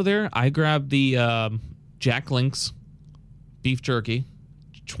I go there. I grab the Jack Link's beef jerky,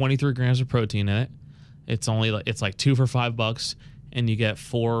 23 grams of protein in it. It's like 2 for $5, and you get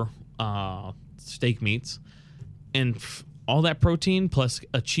 4 steak meats, and all that protein plus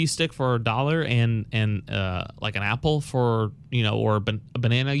a cheese stick for $1 and like an apple for or a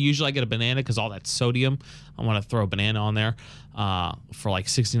banana. Usually I get a banana because all that sodium. I want to throw a banana on there for like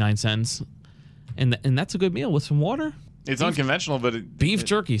 69 cents, and that's a good meal with some water. It's unconventional, but beef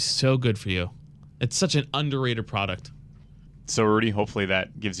jerky is so good for you. It's such an underrated product. So, Rudy, hopefully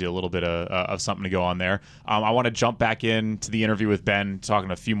that gives you a little bit of something to go on there. I want to jump back into the interview with Ben,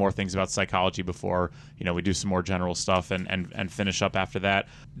 talking a few more things about psychology before we do some more general stuff and finish up after that.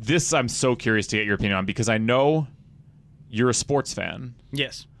 This I'm so curious to get your opinion on, because I know you're a sports fan.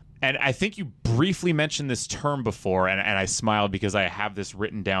 Yes. And I think you briefly mentioned this term before, and I smiled because I have this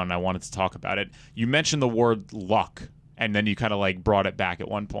written down and I wanted to talk about it. You mentioned the word luck, and then you kind of like brought it back at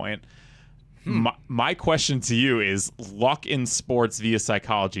one point. My question to you is luck in sports via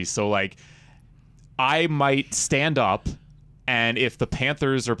psychology. So, like, I might stand up, and if the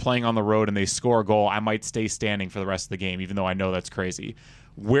Panthers are playing on the road and they score a goal, I might stay standing for the rest of the game, even though I know that's crazy.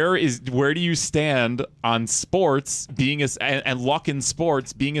 Where do you stand on sports and luck in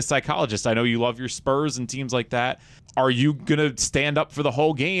sports being a psychologist? I know you love your Spurs and teams like that. Are you gonna stand up for the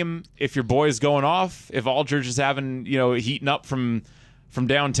whole game if your boy's going off? If Aldridge is having, heating up from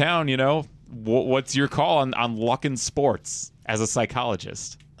downtown, what's your call on luck in sports as a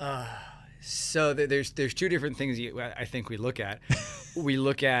psychologist? So there's two different things I think we look at.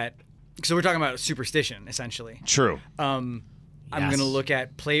 So we're talking about superstition, essentially. True. I'm going to look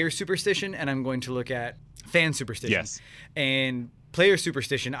at player superstition, and I'm going to look at fan superstition. Yes. And player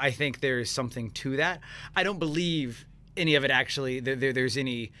superstition, I think there is something to that. I don't believe any of it actually. There's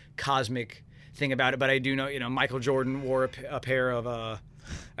any cosmic thing about it, but I do know. Michael Jordan wore a pair of.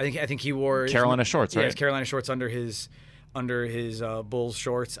 I think he wore Carolina shorts, right? Yeah, his Carolina shorts under his Bulls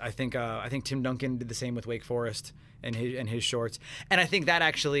shorts. I think Tim Duncan did the same with Wake Forest and his shorts. And I think that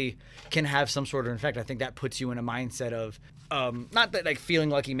actually can have some sort of effect. I think that puts you in a mindset of not that like feeling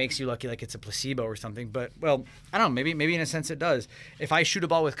lucky makes you lucky, like it's a placebo or something, but well, I don't know, maybe in a sense it does. If I shoot a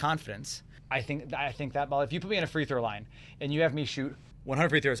ball with confidence, I think that ball, if you put me in a free throw line and you have me shoot 100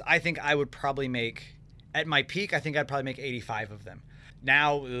 free throws, I think I would probably make, at my peak, I think I'd probably make 85 of them.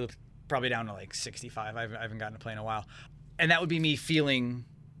 Now, probably down to like 65. I haven't gotten to play in a while. And that would be me feeling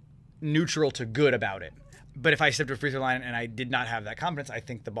neutral to good about it. But if I stepped to a free throw line and I did not have that confidence, I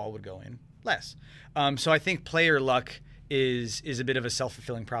think the ball would go in less. So I think player luck is a bit of a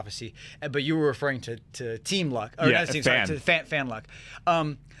self-fulfilling prophecy. But you were referring to team luck. Or not team, sorry, to fan luck.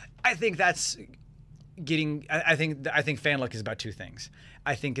 I think that's getting... I think fan luck is about two things.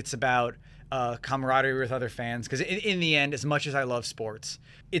 I think it's about camaraderie with other fans. Because in the end, as much as I love sports,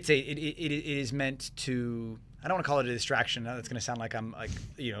 it is meant to... I don't want to call it a distraction. That's going to sound like I'm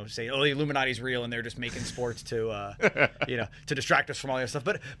say, oh, the Illuminati's real and they're just making sports to, to distract us from all the other stuff.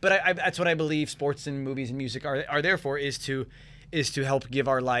 But that's what I believe sports and movies and music are there for, is to help give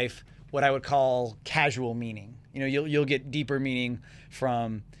our life what I would call casual meaning. You'll get deeper meaning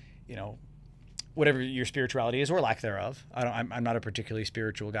from, whatever your spirituality is or lack thereof. I'm not a particularly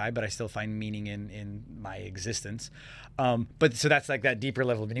spiritual guy, but I still find meaning in my existence. But so that's like that deeper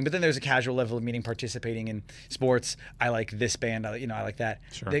level of meaning. But then there's a casual level of meaning participating in sports. I like this band. I like that.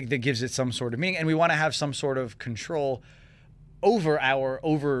 Sure. That gives it some sort of meaning, and we want to have some sort of control over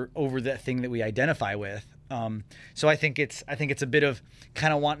that thing that we identify with. So I think it's a bit of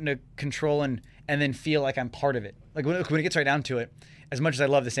kind of wanting to control and then feel like I'm part of it. Like when it gets right down to it, as much as I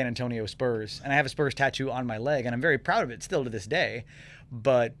love the San Antonio Spurs, and I have a Spurs tattoo on my leg, and I'm very proud of it still to this day,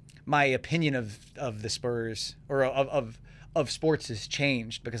 but my opinion of the Spurs or of sports has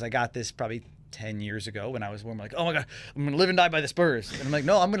changed because I got this probably 10 years ago when I'm like, oh my God, I'm going to live and die by the Spurs. And I'm like,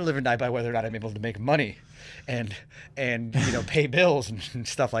 no, I'm going to live and die by whether or not I'm able to make money and pay bills and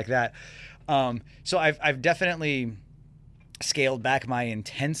stuff like that. So I've definitely scaled back my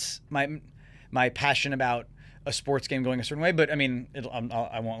passion about a sports game going a certain way, but I mean,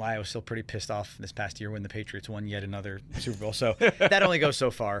 I won't lie, I was still pretty pissed off this past year when the Patriots won yet another Super Bowl. So that only goes so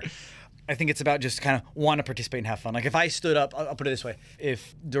far. I think it's about just kind of want to participate and have fun. Like if I stood up, I'll put it this way: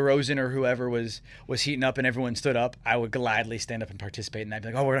 if DeRozan or whoever was heating up and everyone stood up, I would gladly stand up and participate, and I'd be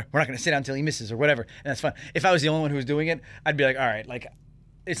like, oh, we're not going to sit down until he misses or whatever, and that's fun. If I was the only one who was doing it, I'd be like, all right, like.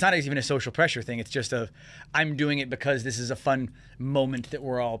 It's not even a social pressure thing. It's just I'm doing it because this is a fun moment that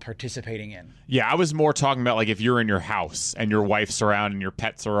we're all participating in. Yeah, I was more talking about like if you're in your house and your wife's around and your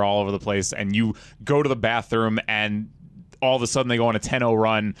pets are all over the place and you go to the bathroom and all of a sudden they go on a 10-0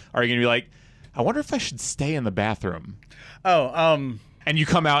 run, are you going to be like, I wonder if I should stay in the bathroom? And you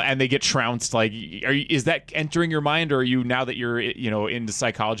come out and they get trounced. Like, is that entering your mind, or are you, now that you're into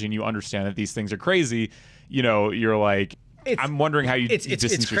psychology and you understand that these things are crazy, you're like, I'm wondering how you distance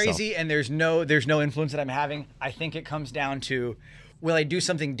yourself. It's crazy, and there's no influence that I'm having. I think it comes down to, will I do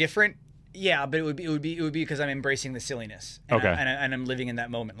something different? Yeah, but it would be because I'm embracing the silliness. And okay. And I'm living in that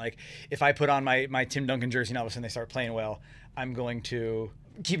moment. Like if I put on my Tim Duncan jersey and all of a sudden they start playing well, I'm going to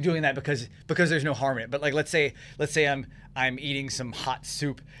keep doing that because there's no harm in it. But like let's say I'm eating some hot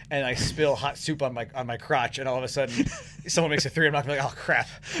soup and I spill hot soup on my crotch, and all of a sudden someone makes a three. I'm not gonna be like, oh crap,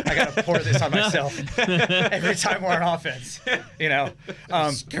 I gotta pour this on myself every time we're on offense.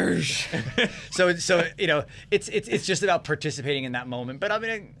 So it's just about participating in that moment. But I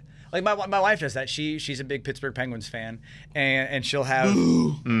mean, like my wife does that. She's a big Pittsburgh Penguins fan, and she'll have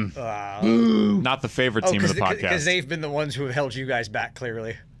not the favorite team of the podcast, because they've been the ones who have held you guys back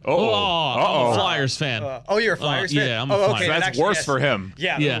clearly. I'm a Flyers fan. You're a Flyers fan? Yeah, I'm a Flyers fan. That's actually, worse for him.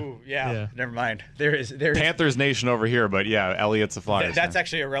 Yeah. Never mind. There is Panthers Nation over here, but yeah, Elliot's a Flyers That's fan.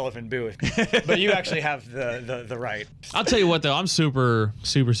 actually a relevant boo. But you actually have the right. I'll tell you what, though. I'm super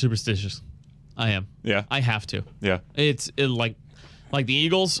superstitious. I am. Yeah. I have to. Yeah. It's like the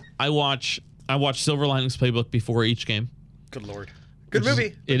Eagles. I watch Silver Linings Playbook before each game. Good Lord. Good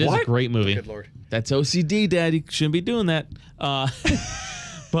movie. It is a great movie. Good Lord. That's OCD, Daddy. Shouldn't be doing that.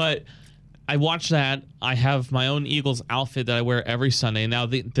 But I watch that. I have my own Eagles outfit that I wear every Sunday. Now,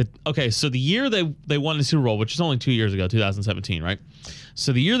 so the year they won the Super Bowl, which is only 2 years ago, 2017, right?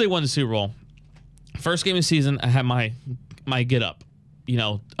 So the year they won the Super Bowl, first game of the season, I had my get up.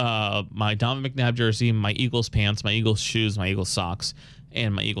 My Donovan McNabb jersey, my Eagles pants, my Eagles shoes, my Eagles socks,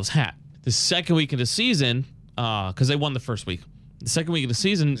 and my Eagles hat. The second week of the season, because they won the first week. The second week of the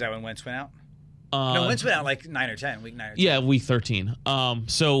season. Is that when Wentz went out? No, Wentz went out like 9 or 10, week 9 or 10. Yeah, week 13.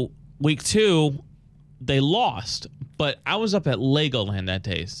 So week 2, they lost, but I was up at Legoland that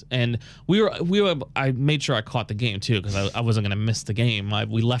day, and we were. I made sure I caught the game too because I wasn't going to miss the game.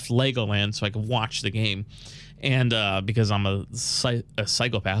 We left Legoland so I could watch the game, and because I'm a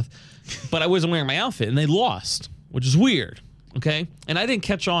psychopath, but I wasn't wearing my outfit, and they lost, which is weird. Okay, and I didn't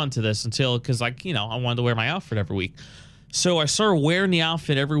catch on to this until because I wanted to wear my outfit every week. So I started wearing the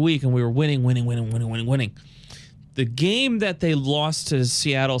outfit every week, and we were winning. The game that they lost to the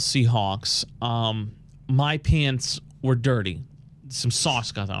Seattle Seahawks, my pants were dirty. Some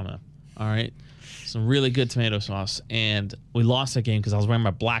sauce got on them, all right? Some really good tomato sauce. And we lost that game because I was wearing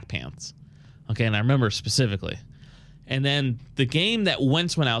my black pants, okay? And I remember specifically. And then the game that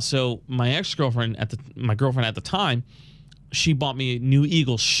Wentz went out, so my ex-girlfriend, my girlfriend at the time, she bought me new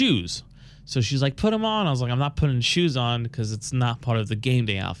Eagles shoes. So she's like, put them on. I was like, I'm not putting shoes on because it's not part of the game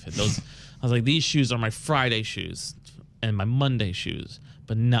day outfit. I was like, these shoes are my Friday shoes and my Monday shoes,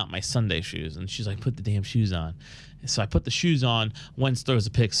 but not my Sunday shoes. And she's like, put the damn shoes on. So I put the shoes on. Wentz throws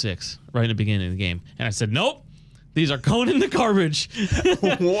a pick six right in the beginning of the game. And I said, nope, these are going in the garbage.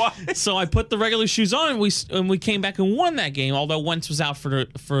 What? So I put the regular shoes on, and we came back and won that game. Although Wentz was out for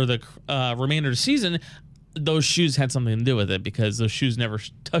the remainder of the season, those shoes had something to do with it because those shoes never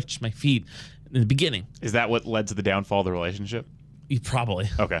touched my feet in the beginning. Is that what led to the downfall of the relationship? Probably.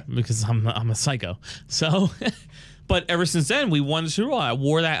 Okay. Because I'm a psycho. So, but ever since then, we won the Super Bowl. I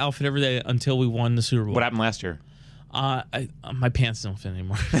wore that outfit every day until we won the Super Bowl. What happened last year? My pants don't fit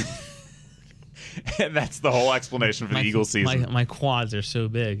anymore. And that's the whole explanation for the Eagles season. My quads are so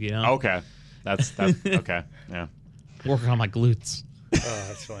big, Okay. That's okay. Yeah. Working on my glutes. Oh,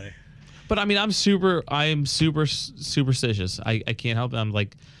 that's funny. But I mean, I'm super superstitious. I can't help it. I'm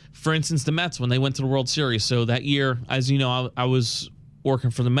like, for instance, the Mets when they went to the World Series. So that year, as you know, I was working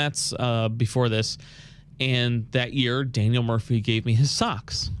for the Mets before this, and that year Daniel Murphy gave me his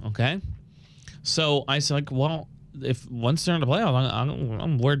socks. Okay, so I said, like, well, if once they're in the playoffs, I'm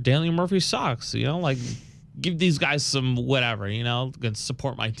gonna wear Daniel Murphy's socks. Like, give these guys some whatever. Gonna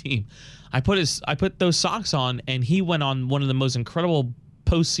support my team. I put those socks on, and he went on one of the most incredible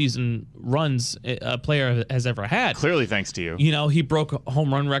postseason runs a player has ever had. Clearly thanks to you. He broke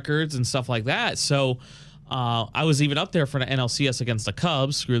home run records and stuff like that. So I was even up there for the NLCS against the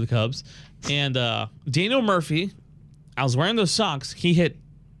Cubs. Screw the Cubs. And Daniel Murphy, I was wearing those socks. He hit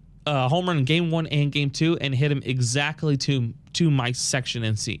a home run in Game 1 and Game 2 and hit him exactly to my section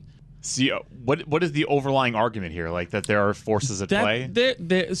and seat. See, what is the overlying argument here? Like that there are forces at play?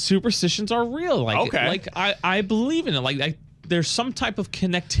 The superstitions are real. Like, okay. Like I believe in it. Like there's some type of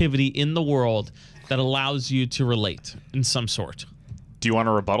connectivity in the world that allows you to relate in some sort. Do you want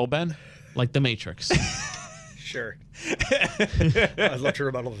a rebuttal, Ben? Like the Matrix. Sure. I'd love to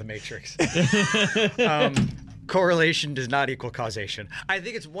rebuttal the Matrix. Correlation does not equal causation. I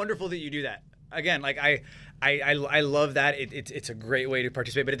think it's wonderful that you do that. Again, like I love that. It's a great way to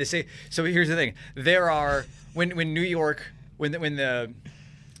participate. But at the same, so here's the thing: there are when New York when the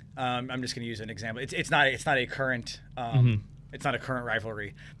I'm just going to use an example. It's not a current. It's not a current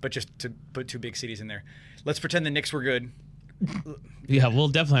rivalry, but just to put two big cities in there. Let's pretend the Knicks were good. Yeah, we'll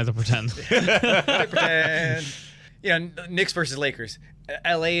definitely have to pretend. Knicks versus Lakers.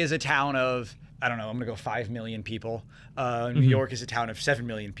 LA is a town of, I don't know, I'm going to go 5 million people. New York is a town of 7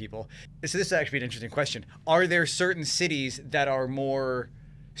 million people. So this is actually an interesting question. Are there certain cities that are more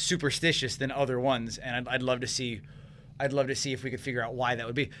superstitious than other ones? And I'd love to see if we could figure out why that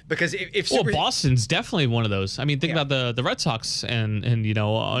would be. Because if Boston's definitely one of those. I mean, think about the Red Sox and and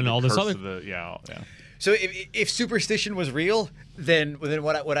all this other. So if superstition was real, then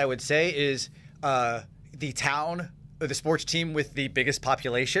what I would say is the town or the sports team with the biggest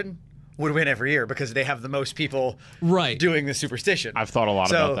population would win every year because they have the most people doing the superstition. I've thought a lot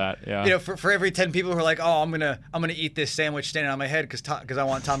about that. Yeah. You know, for every 10 people who are like, oh, I'm gonna eat this sandwich standing on my head because I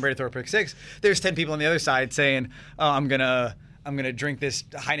want Tom Brady to throw a pick six. There's 10 people on the other side saying, oh, I'm gonna drink this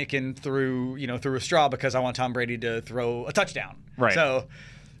Heineken through a straw because I want Tom Brady to throw a touchdown. Right. So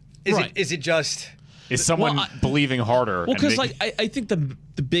is it just? Is someone believing harder? Well, because I think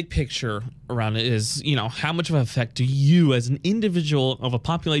the big picture around it is, how much of an effect do you as an individual of a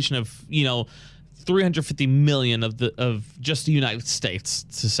population of 350 million of just the United States,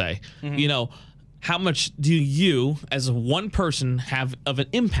 to say, how much do you as one person have of an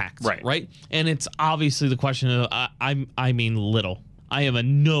impact? Right. And it's obviously the question of I mean little. I am a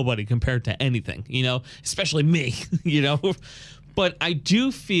nobody compared to anything, especially me, But I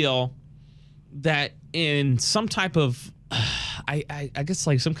do feel that in some type of I guess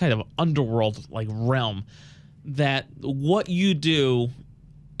like some kind of underworld like realm, that what you do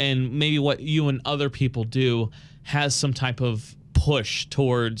and maybe what you and other people do has some type of push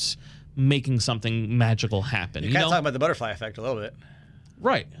towards making something magical happen. You kind of talk about the butterfly effect a little bit.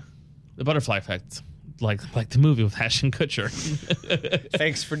 Right. The butterfly effect. Like the movie with Ashton Kutcher.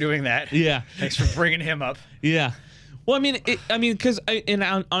 Thanks for doing that. Yeah. Thanks for bringing him up. Yeah. Well, because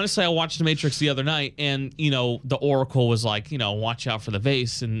honestly, I watched The Matrix the other night, and the Oracle was like, watch out for the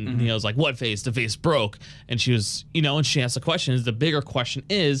vase, and I was like, what vase? The vase broke, and she was, and she asked the question. The bigger question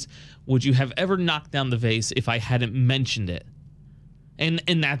is, would you have ever knocked down the vase if I hadn't mentioned it? And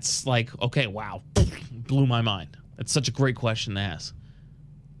that's like, okay, wow, blew my mind. That's such a great question to ask.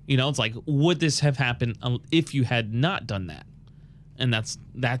 It's like, would this have happened if you had not done that? And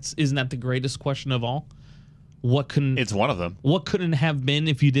isn't that the greatest question of all? It's one of them. What couldn't have been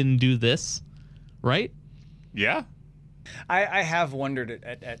if you didn't do this, right? Yeah. I have wondered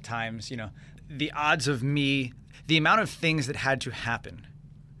at times, the odds of me, the amount of things that had to happen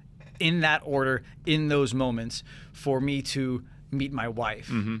in that order, in those moments, for me to meet my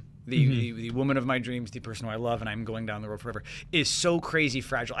wife, the woman of my dreams, the person who I love, and I'm going down the road forever, is so crazy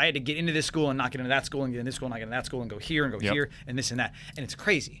fragile. I had to get into this school and not get into that school, and get into this school and not get into that school, and go here and go here, and this and that. And it's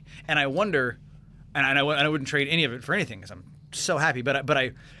crazy. And I wonder... And I wouldn't trade any of it for anything because I'm so happy. But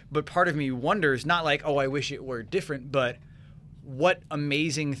part of me wonders, not like, oh, I wish it were different, but what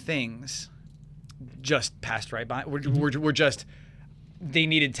amazing things just passed right by. We're just, they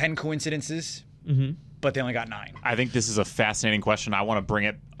needed 10 coincidences, but they only got 9. I think this is a fascinating question. I want to bring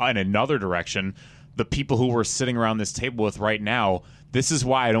it in another direction. The people who we're sitting around this table with right now, this is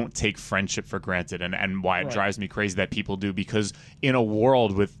why I don't take friendship for granted, and why it drives me crazy that people do, because in a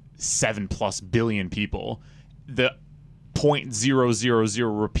world with 7+ billion people, the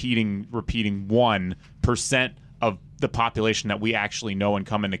 0.000 repeating 1% of the population that we actually know and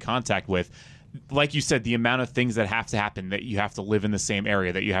come into contact with, like you said, the amount of things that have to happen, that you have to live in the same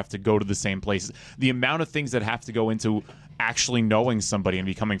area, that you have to go to the same places, the amount of things that have to go into actually knowing somebody and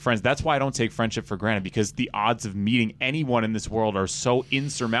becoming friends. That's why I don't take friendship for granted, because the odds of meeting anyone in this world are so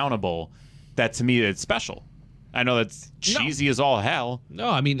insurmountable that to me it's special. I know that's cheesy as all hell. No,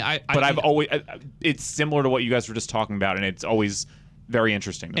 I mean, I've always, it's similar to what you guys were just talking about, and it's always very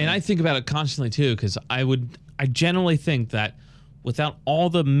interesting. And I think about it constantly too, because I generally think that without all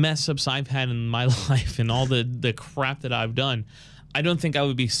the mess ups I've had in my life and all the crap that I've done, I don't think I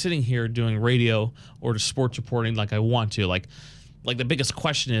would be sitting here doing radio or sports reporting like I want to. Like the biggest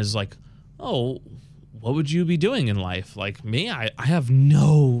question is like, oh, what would you be doing in life? Like me, I have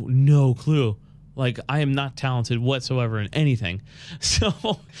no clue. Like, I am not talented whatsoever in anything. So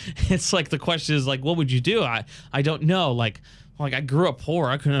it's like the question is like, what would you do? I don't know. Like I grew up poor.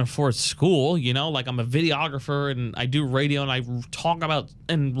 I couldn't afford school, like I'm a videographer and I do radio and I talk about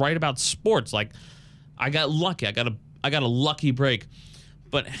and write about sports. Like I got lucky. I got a lucky break.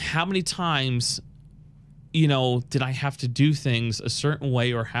 But how many times, did I have to do things a certain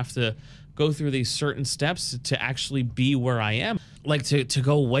way or have to go through these certain steps to actually be where I am? Like to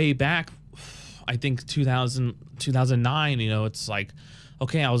go way back, I think 2009, it's like,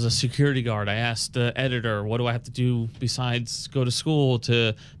 okay, I was a security guard. I asked the editor, what do I have to do besides go to school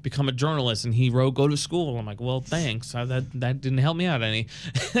to become a journalist? And he wrote, go to school. I'm like, well, thanks. That didn't help me out any.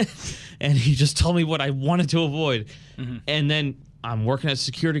 And he just told me what I wanted to avoid. And then I'm working as a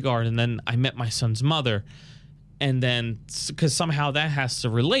security guard, and then I met my son's mother. And then, because somehow that has to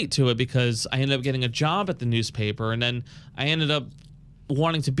relate to it, because I ended up getting a job at the newspaper, and then I ended up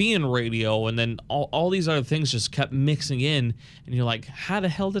wanting to be in radio, and then all these other things just kept mixing in, and you're like, how the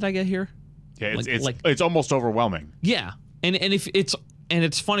hell did I get here? Yeah, it's almost overwhelming. Yeah, and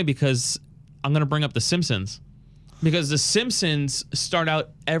it's funny because I'm gonna bring up The Simpsons, because The Simpsons start out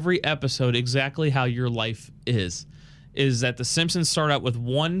every episode exactly how your life is that The Simpsons start out with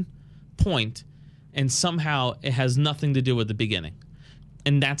one point, and somehow it has nothing to do with the beginning.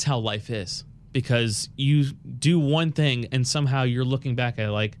 And that's how life is, because you do one thing and somehow you're looking back at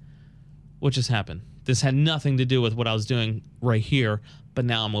it like, what just happened? This had nothing to do with what I was doing right here, but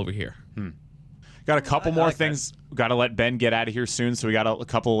now I'm over here. Got a couple more like things. Got to let Ben get out of here soon, so we got a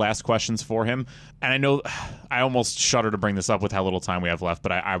couple of last questions for him. And I know I almost shudder to bring this up with how little time we have left,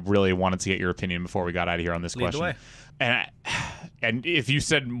 but I really wanted to get your opinion before we got out of here on this Lead the question. way. And if you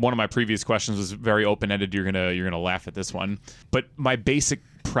said one of my previous questions was very open-ended, you're gonna laugh at this one. But my basic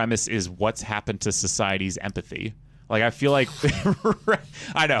premise is, what's happened to society's empathy? Like, I feel like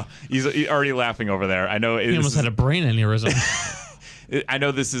I know he's already laughing over there. I know He almost had a brain aneurysm. I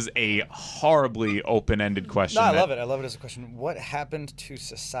know this is a horribly open-ended question. No, I love it. I love it as a question. What happened to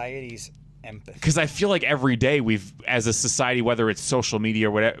society's empathy? Because I feel like every day we've, as a society, whether it's social media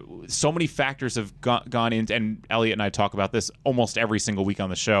or whatever, so many factors have gone into, and Elliot and I talk about this almost every single week on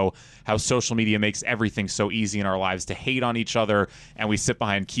the show, how social media makes everything so easy in our lives to hate on each other, and we sit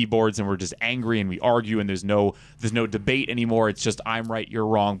behind keyboards and we're just angry and we argue, and there's no debate anymore. It's just, I'm right, you're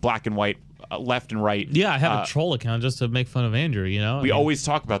wrong, black and white, left and right. Yeah, I have a troll account just to make fun of Andrew, you know? We always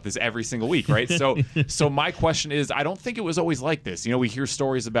talk about this every single week, right? So my question is, I don't think it was always like this. You know, we hear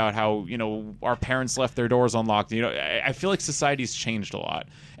stories about how, you know, our parents left their doors unlocked. You know, I feel like society's changed a lot.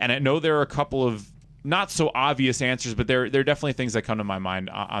 And I know there are a couple of not so obvious answers, but there are definitely things that come to my mind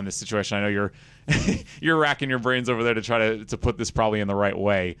on this situation. I know you're you're racking your brains over there to try to put this probably in the right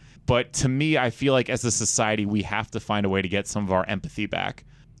way. But to me, I feel like as a society, we have to find a way to get some of our empathy back.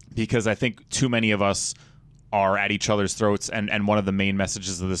 Because I think too many of us are at each other's throats, and one of the main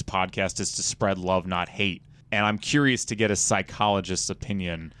messages of this podcast is to spread love, not hate. And I'm curious to get a psychologist's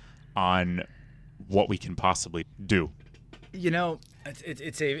opinion on what we can possibly do. You know,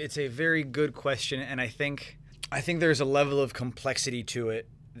 it's a very good question, and I think there's a level of complexity to it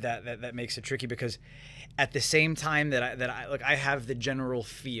that makes it tricky, because at the same time that I have the general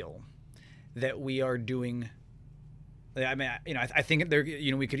feel that we are doing. I mean, you know, I think there,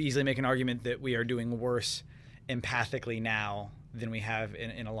 you know, we could easily make an argument that we are doing worse empathically now than we have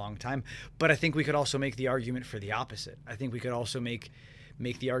in a long time. But I think we could also make the argument for the opposite. I think we could also make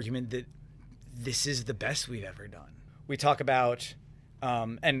the argument that this is the best we've ever done. We talk about,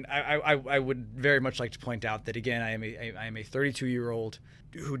 and I would very much like to point out that, again, I am a 32-year-old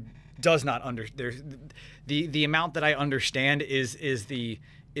who does not the amount that I understand is the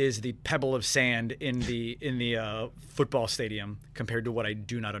pebble of sand in the football stadium compared to what I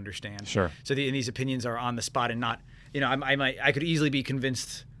do not understand. Sure. So these opinions are on the spot and not, you know, I could easily be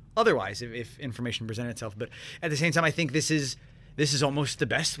convinced otherwise if information presented itself. But at the same time, I think this is almost the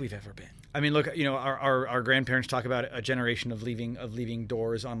best we've ever been. I mean, look, you know, our grandparents talk about a generation of leaving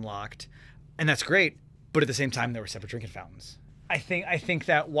doors unlocked, and that's great. But at the same time, there were separate drinking fountains. I think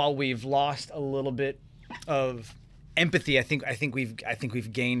that while we've lost a little bit of empathy, I think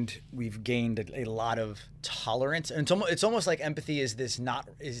we've gained a lot of tolerance, and it's almost like empathy is this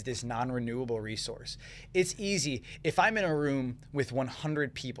non-renewable resource. It's easy if I'm in a room with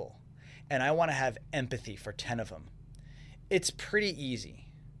 100 people and I want to have empathy for 10 of them. It's pretty easy,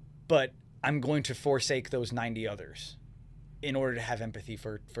 but I'm going to forsake those 90 others in order to have empathy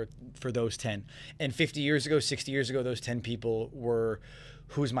for those 10. And 50 years ago, 60 years ago, those 10 people were,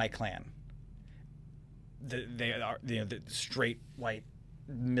 who's my clan? They are, you know, the straight white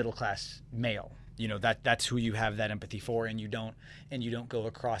middle class male. You know, that's who you have that empathy for, and you don't go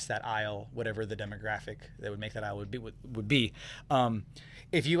across that aisle, whatever the demographic that would make that aisle would be.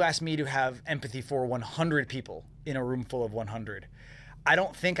 If you ask me to have empathy for 100 people in a room full of 100, I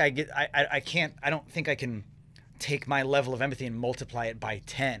don't think I don't think I can take my level of empathy and multiply it by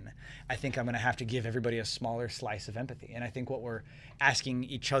 10. I think I'm going to have to give everybody a smaller slice of empathy. And I think what we're asking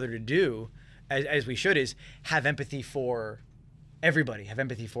each other to do, as we should, is have empathy for everybody, have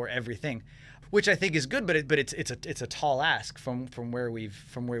empathy for everything, which I think is good, but it's a tall ask from where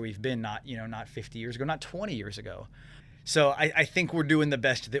we've been, not 50 years ago, not 20 years ago. So I think we're doing the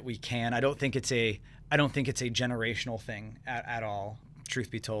best that we can. I don't think it's a generational thing at all, truth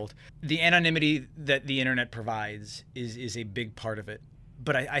be told. The anonymity that the internet provides is a big part of it.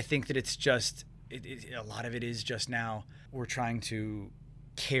 But I think that it's just, a lot of it is just now we're trying to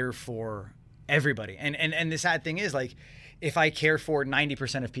care for everybody. And the sad thing is, like, if I care for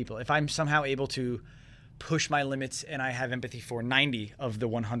 90% of people, if I'm somehow able to push my limits and I have empathy for 90 of the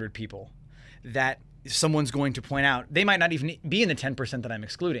 100 people, that someone's going to point out, they might not even be in the 10% that I'm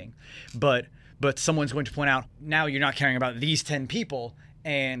excluding, but someone's going to point out, now you're not caring about these 10 people,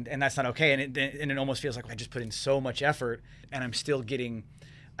 and that's not okay. And it almost feels like I just put in so much effort and I'm still getting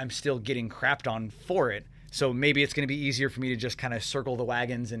crapped on for it, So maybe it's going to be easier for me to just kind of circle the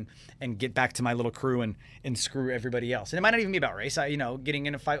wagons and get back to my little crew and screw everybody else. And it might not even be about race. Getting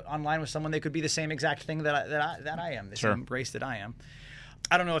in a fight online with someone, they could be the same exact thing that I am, the same race that I am.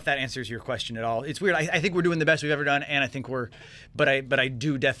 I don't know if that answers your question at all. It's weird. I think we're doing the best we've ever done, and I think but I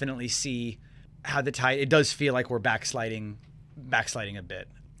do definitely see how the tide. It does feel like we're backsliding a bit.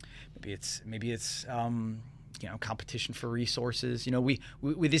 Maybe it's competition for resources.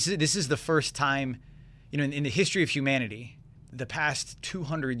 This is the first time, in the history of humanity, the past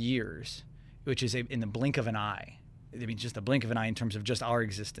 200 years, which is in the blink of an eye. I mean, just the blink of an eye in terms of just our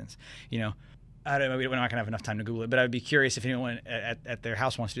existence. I don't know, we're not gonna have enough time to Google it, but I would be curious if anyone at their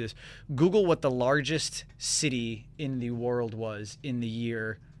house wants to do this. Google what the largest city in the world was in the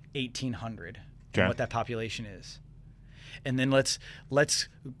year 1800 and what that population is. And then let's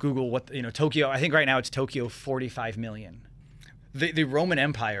Google what Tokyo. I think right now it's Tokyo, 45 million. The Roman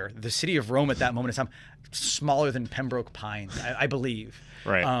Empire, the city of Rome at that moment in time, smaller than Pembroke Pines, I believe.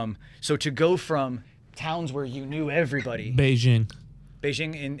 Right. So to go from towns where you knew everybody.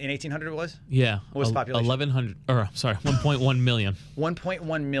 Beijing in 1800 it was? Yeah. What was the population? 1.1 million.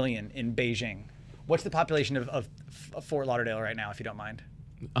 1.1 million in Beijing. What's the population of Fort Lauderdale right now, if you don't mind?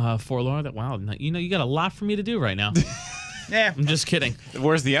 Fort Lauderdale. Wow. You got a lot for me to do right now. Yeah. I'm just kidding.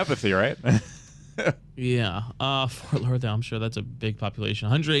 Where's the empathy, right? Yeah. Fort Lauderdale, I'm sure that's a big population.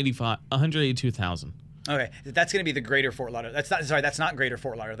 182,000. Okay, that's going to be the greater Fort Lauderdale. That's not greater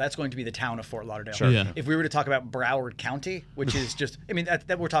Fort Lauderdale. That's going to be the town of Fort Lauderdale. Sure. Yeah. If we were to talk about Broward County, which is just,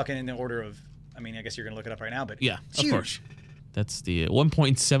 that we're talking in the order of, I guess you're going to look it up right now, but yeah, it's of huge. course. That's the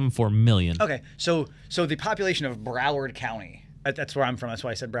 1.74 million. Okay, so the population of Broward County, that's where I'm from. That's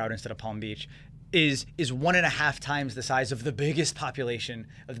why I said Broward instead of Palm Beach, is 1.5 times the size of the biggest population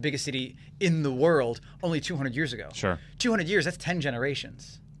of the biggest city in the world only 200 years ago. Sure. 200 years, that's 10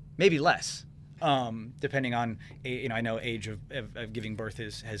 generations, maybe less. Depending on, I know age of giving birth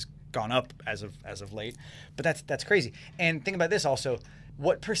has gone up as of late, but that's crazy. And think about this also: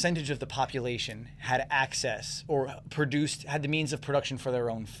 what percentage of the population had access or had the means of production for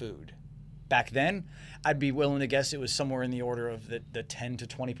their own food? Back then, I'd be willing to guess it was somewhere in the order of the 10 to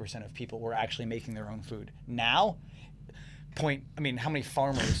 20% of people were actually making their own food. Now, how many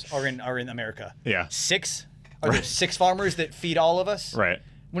farmers are in America? Yeah. 6? Are there 6 farmers that feed all of us? Right.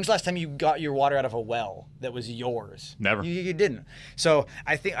 When's the last time you got your water out of a well that was yours? Never. You didn't. So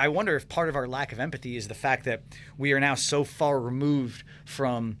I wonder if part of our lack of empathy is the fact that we are now so far removed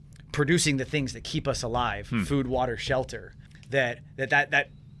from producing the things that keep us alive, food, water, shelter, that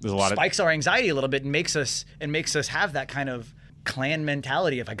spikes our anxiety a little bit and makes us have that kind of clan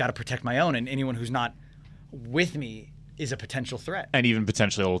mentality of I got to protect my own, and anyone who's not with me is a potential threat. And even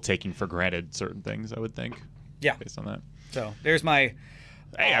potentially a little taking for granted certain things, I would think. Yeah. Based on that. So there's my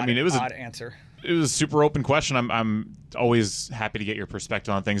it was odd answer. It was a super open question. I'm always happy to get your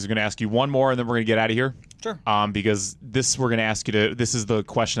perspective on things. I'm going to ask you one more, and then we're going to get out of here. Sure. Because we're going to ask you to. This is the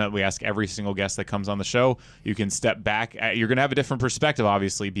question that we ask every single guest that comes on the show. You can step back. You're going to have a different perspective,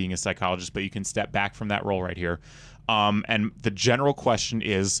 obviously, being a psychologist, but you can step back from that role right here. And the general question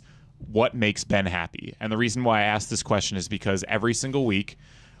is, what makes Ben happy? And the reason why I ask this question is because every single week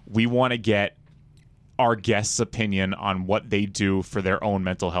we want to get our guests' opinion on what they do for their own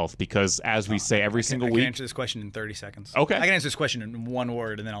mental health, because as we say every single week. I can answer this question in 30 seconds. Okay. I can answer this question in one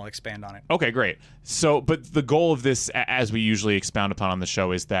word and then I'll expand on it. Okay, great. So, but the goal of this, as we usually expound upon on the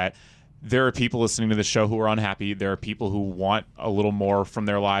show, is that there are people listening to the show who are unhappy. There are people who want a little more from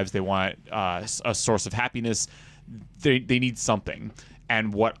their lives. They want a source of happiness. They need something.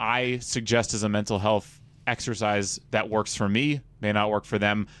 And what I suggest as a mental health exercise that works for me may not work for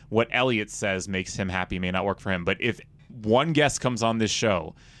them. What Elliot says makes him happy may not work for him. But if one guest comes on this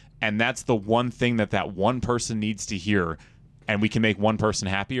show and that's the one thing that one person needs to hear, and we can make one person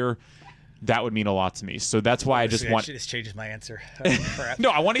happier, that would mean a lot to me. So that's why I just want. This changes my answer. No,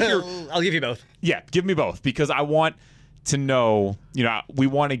 I want to hear. I'll give you both. Yeah, give me both, because I want to know. We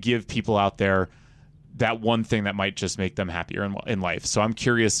want to give people out there that one thing that might just make them happier in life. So I'm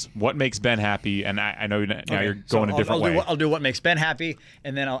curious, what makes Ben happy? And I know now you're going a different way. I'll do what makes Ben happy,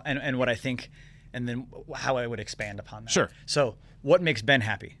 and then and what I think, and then how I would expand upon that. Sure. So what makes Ben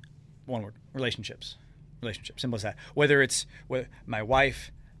happy? One word: relationships. Relationships. Simple as that. Whether it's my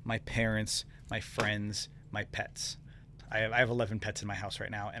wife, my parents, my friends, my pets. I have 11 pets in my house right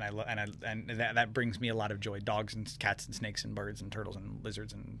now, and that brings me a lot of joy. Dogs and cats and snakes and birds and turtles and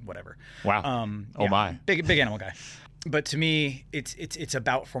lizards and whatever. Wow. My. Big animal guy. But to me, it's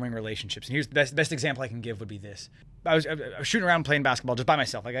about forming relationships. And here's the best example I can give would be this. I was shooting around playing basketball just by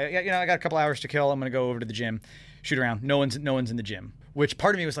myself. Like I got a couple hours to kill. I'm gonna go over to the gym, shoot around. No one's in the gym. which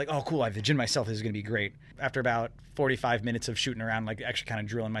part of me was like, oh, cool, I have the gym myself. This is going to be great. After about 45 minutes of shooting around, like actually kind of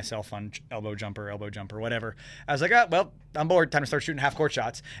drilling myself on elbow jumper, whatever, I was like, oh, well, I'm bored. Time to start shooting half court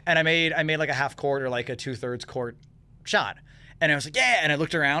shots. And I made like a half court or like a 2/3 court shot. And I was like, yeah. And I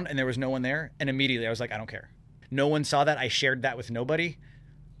looked around and there was no one there. And immediately I was like, I don't care. No one saw that. I shared that with nobody.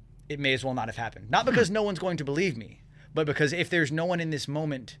 It may as well not have happened. Not because no one's going to believe me, but because if there's no one in this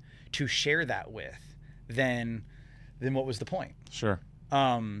moment to share that with, then what was the point? Sure.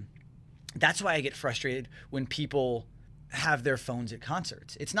 That's why I get frustrated when people have their phones at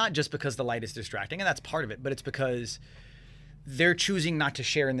concerts. It's not just because the light is distracting, and that's part of it, but it's because they're choosing not to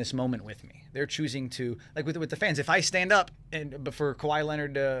share in this moment with me. They're choosing to, like with the fans, if I stand up but for Kawhi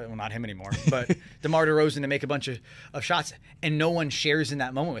Leonard, well, not him anymore, but DeMar DeRozan to make a bunch of shots and no one shares in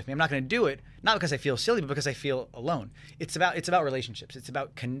that moment with me, I'm not going to do it, not because I feel silly, but because I feel alone. It's about relationships. It's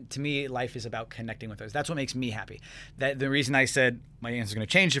about, to me, life is about connecting with others. That's what makes me happy. That the reason I said my answer is going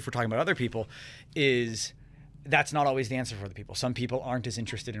to change if we're talking about other people is that's not always the answer for other people. Some people aren't as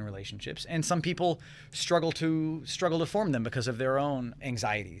interested in relationships, and some people struggle to form them because of their own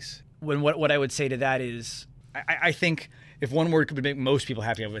anxieties. What I would say to that is, I think if one word could make most people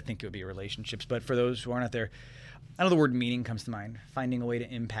happy, I would think it would be relationships. But for those who aren't out there, I know the word meaning comes to mind. Finding a way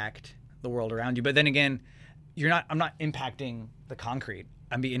to impact the world around you. But then again, I'm not impacting the concrete.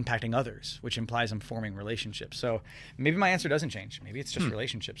 I'm impacting others, which implies I'm forming relationships. So maybe my answer doesn't change. Maybe it's just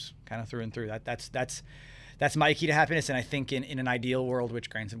relationships, kind of through and through. That's my key to happiness, and I think in an ideal world,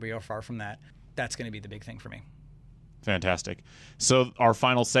 which granted we are far from that, that's going to be the big thing for me. Fantastic. So our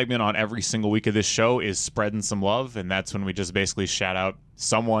final segment on every single week of this show is Spreadin' Some Love, and that's when we just basically shout out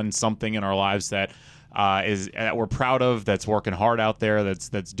someone, something in our lives that that we're proud of, that's working hard out there,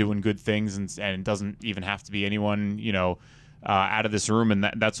 that's doing good things, and it doesn't even have to be anyone, out of this room. And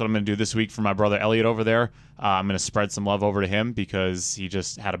that's what I'm going to do this week for my brother Elliot over there. I'm going to spread some love over to him because he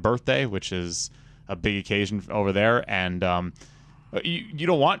just had a birthday, which is a big occasion over there. And you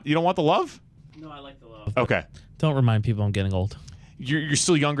don't want the love? No, I like the love. Okay. Don't remind people I'm getting old. You're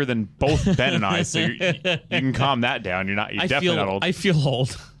still younger than both Ben and I, so you can calm that down. You're definitely not old. I feel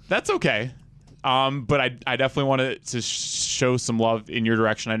old. That's okay. But I definitely wanted to show some love in your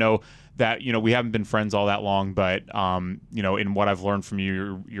direction. I know that we haven't been friends all that long, but in what I've learned from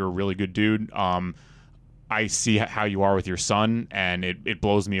you, you're a really good dude. I see how you are with your son, and it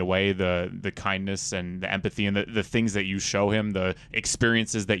blows me away, the kindness and the empathy and the things that you show him, the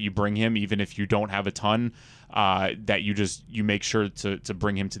experiences that you bring him, even if you don't have a ton, that you make sure to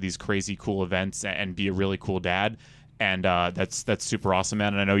bring him to these crazy cool events and be a really cool dad. And that's super awesome,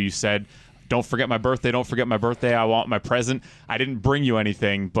 man. And I know you said, don't forget my birthday. I want my present. I didn't bring you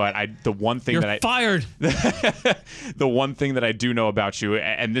anything, but the one thing You're fired. The one thing that I do know about you,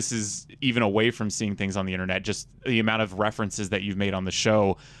 and this is even away from seeing things on the internet, just the amount of references that you've made on the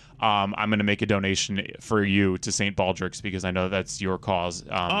show. I'm going to make a donation for you to St. Baldrick's because I know that's your cause.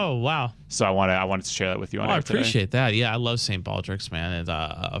 Oh, wow. So I wanted to share that with you. I appreciate that. Yeah, I love St. Baldrick's, man.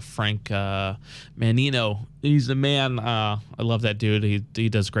 And Frank Manino, he's the man. I love that dude. He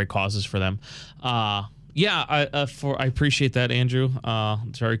does great causes for them. I appreciate that, Andrew.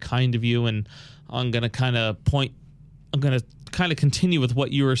 It's very kind of you, and I'm going to kind of continue with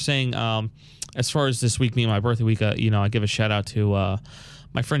what you were saying. As far as this week being my birthday week, I give a shout out to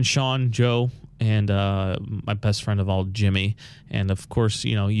my friend Sean, Joe, and my best friend of all, Jimmy. And of course,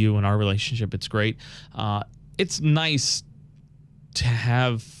 you and our relationship, it's great. It's nice to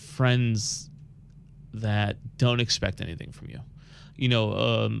have friends that don't expect anything from you.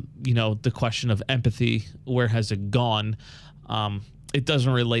 The question of empathy, where has it gone? It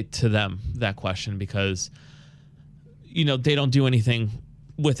doesn't relate to them, that question, because, they don't do anything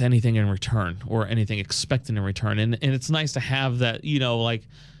with anything in return or anything expected in return. And it's nice to have that, like,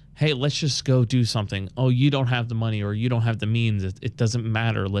 hey, let's just go do something. Oh, you don't have the money or you don't have the means. It doesn't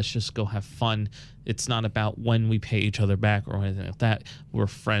matter. Let's just go have fun. It's not about when we pay each other back or anything like that. We're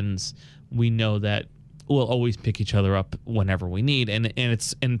friends. We know that we'll always pick each other up whenever we need. And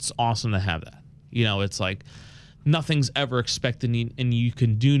it's awesome to have that. It's like nothing's ever expected, and you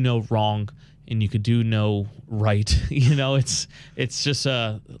can do no wrong and you could do no right. It's just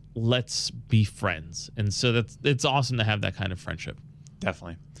let's be friends. And so it's awesome to have that kind of friendship.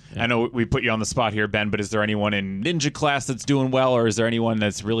 Definitely. Yeah. I know we put you on the spot here, Ben, but is there anyone in ninja class that's doing well, or is there anyone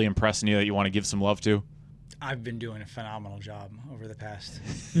that's really impressing you that you want to give some love to? I've been doing a phenomenal job over the past.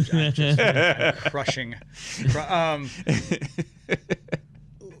 I'm crushing.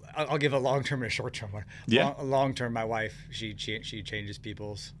 I'll give a long-term and a short-term one. Yeah. Long-term, my wife, she changes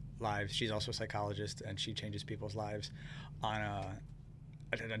people's lives. She's also a psychologist, and she changes people's lives on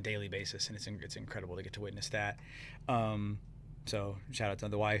a daily basis, and it's incredible to get to witness that. So shout out to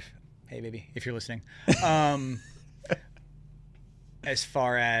the wife. Hey, baby, if you're listening. As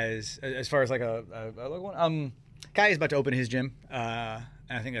far as like a one, Kai is about to open his gym, and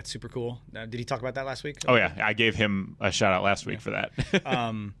I think that's super cool. Did he talk about that last week? Oh yeah, I gave him a shout out last week for that.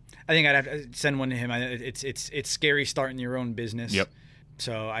 I think I'd have to send one to him. It's scary starting your own business. Yep.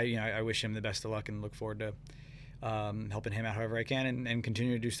 So I wish him the best of luck and look forward to helping him out however I can and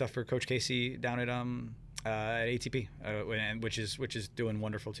continue to do stuff for Coach Casey down at ATP, which is doing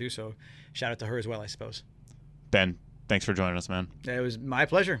wonderful too. So shout out to her as well, I suppose. Ben, thanks for joining us, man. It was my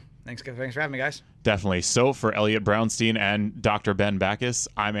pleasure. Thanks for having me, guys. Definitely. So for Elliot Brownstein and Dr. Ben Bachus,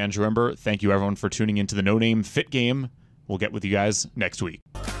 I'm Andrew Imber. Thank you everyone for tuning into the No Name Fit Game. We'll get with you guys next week.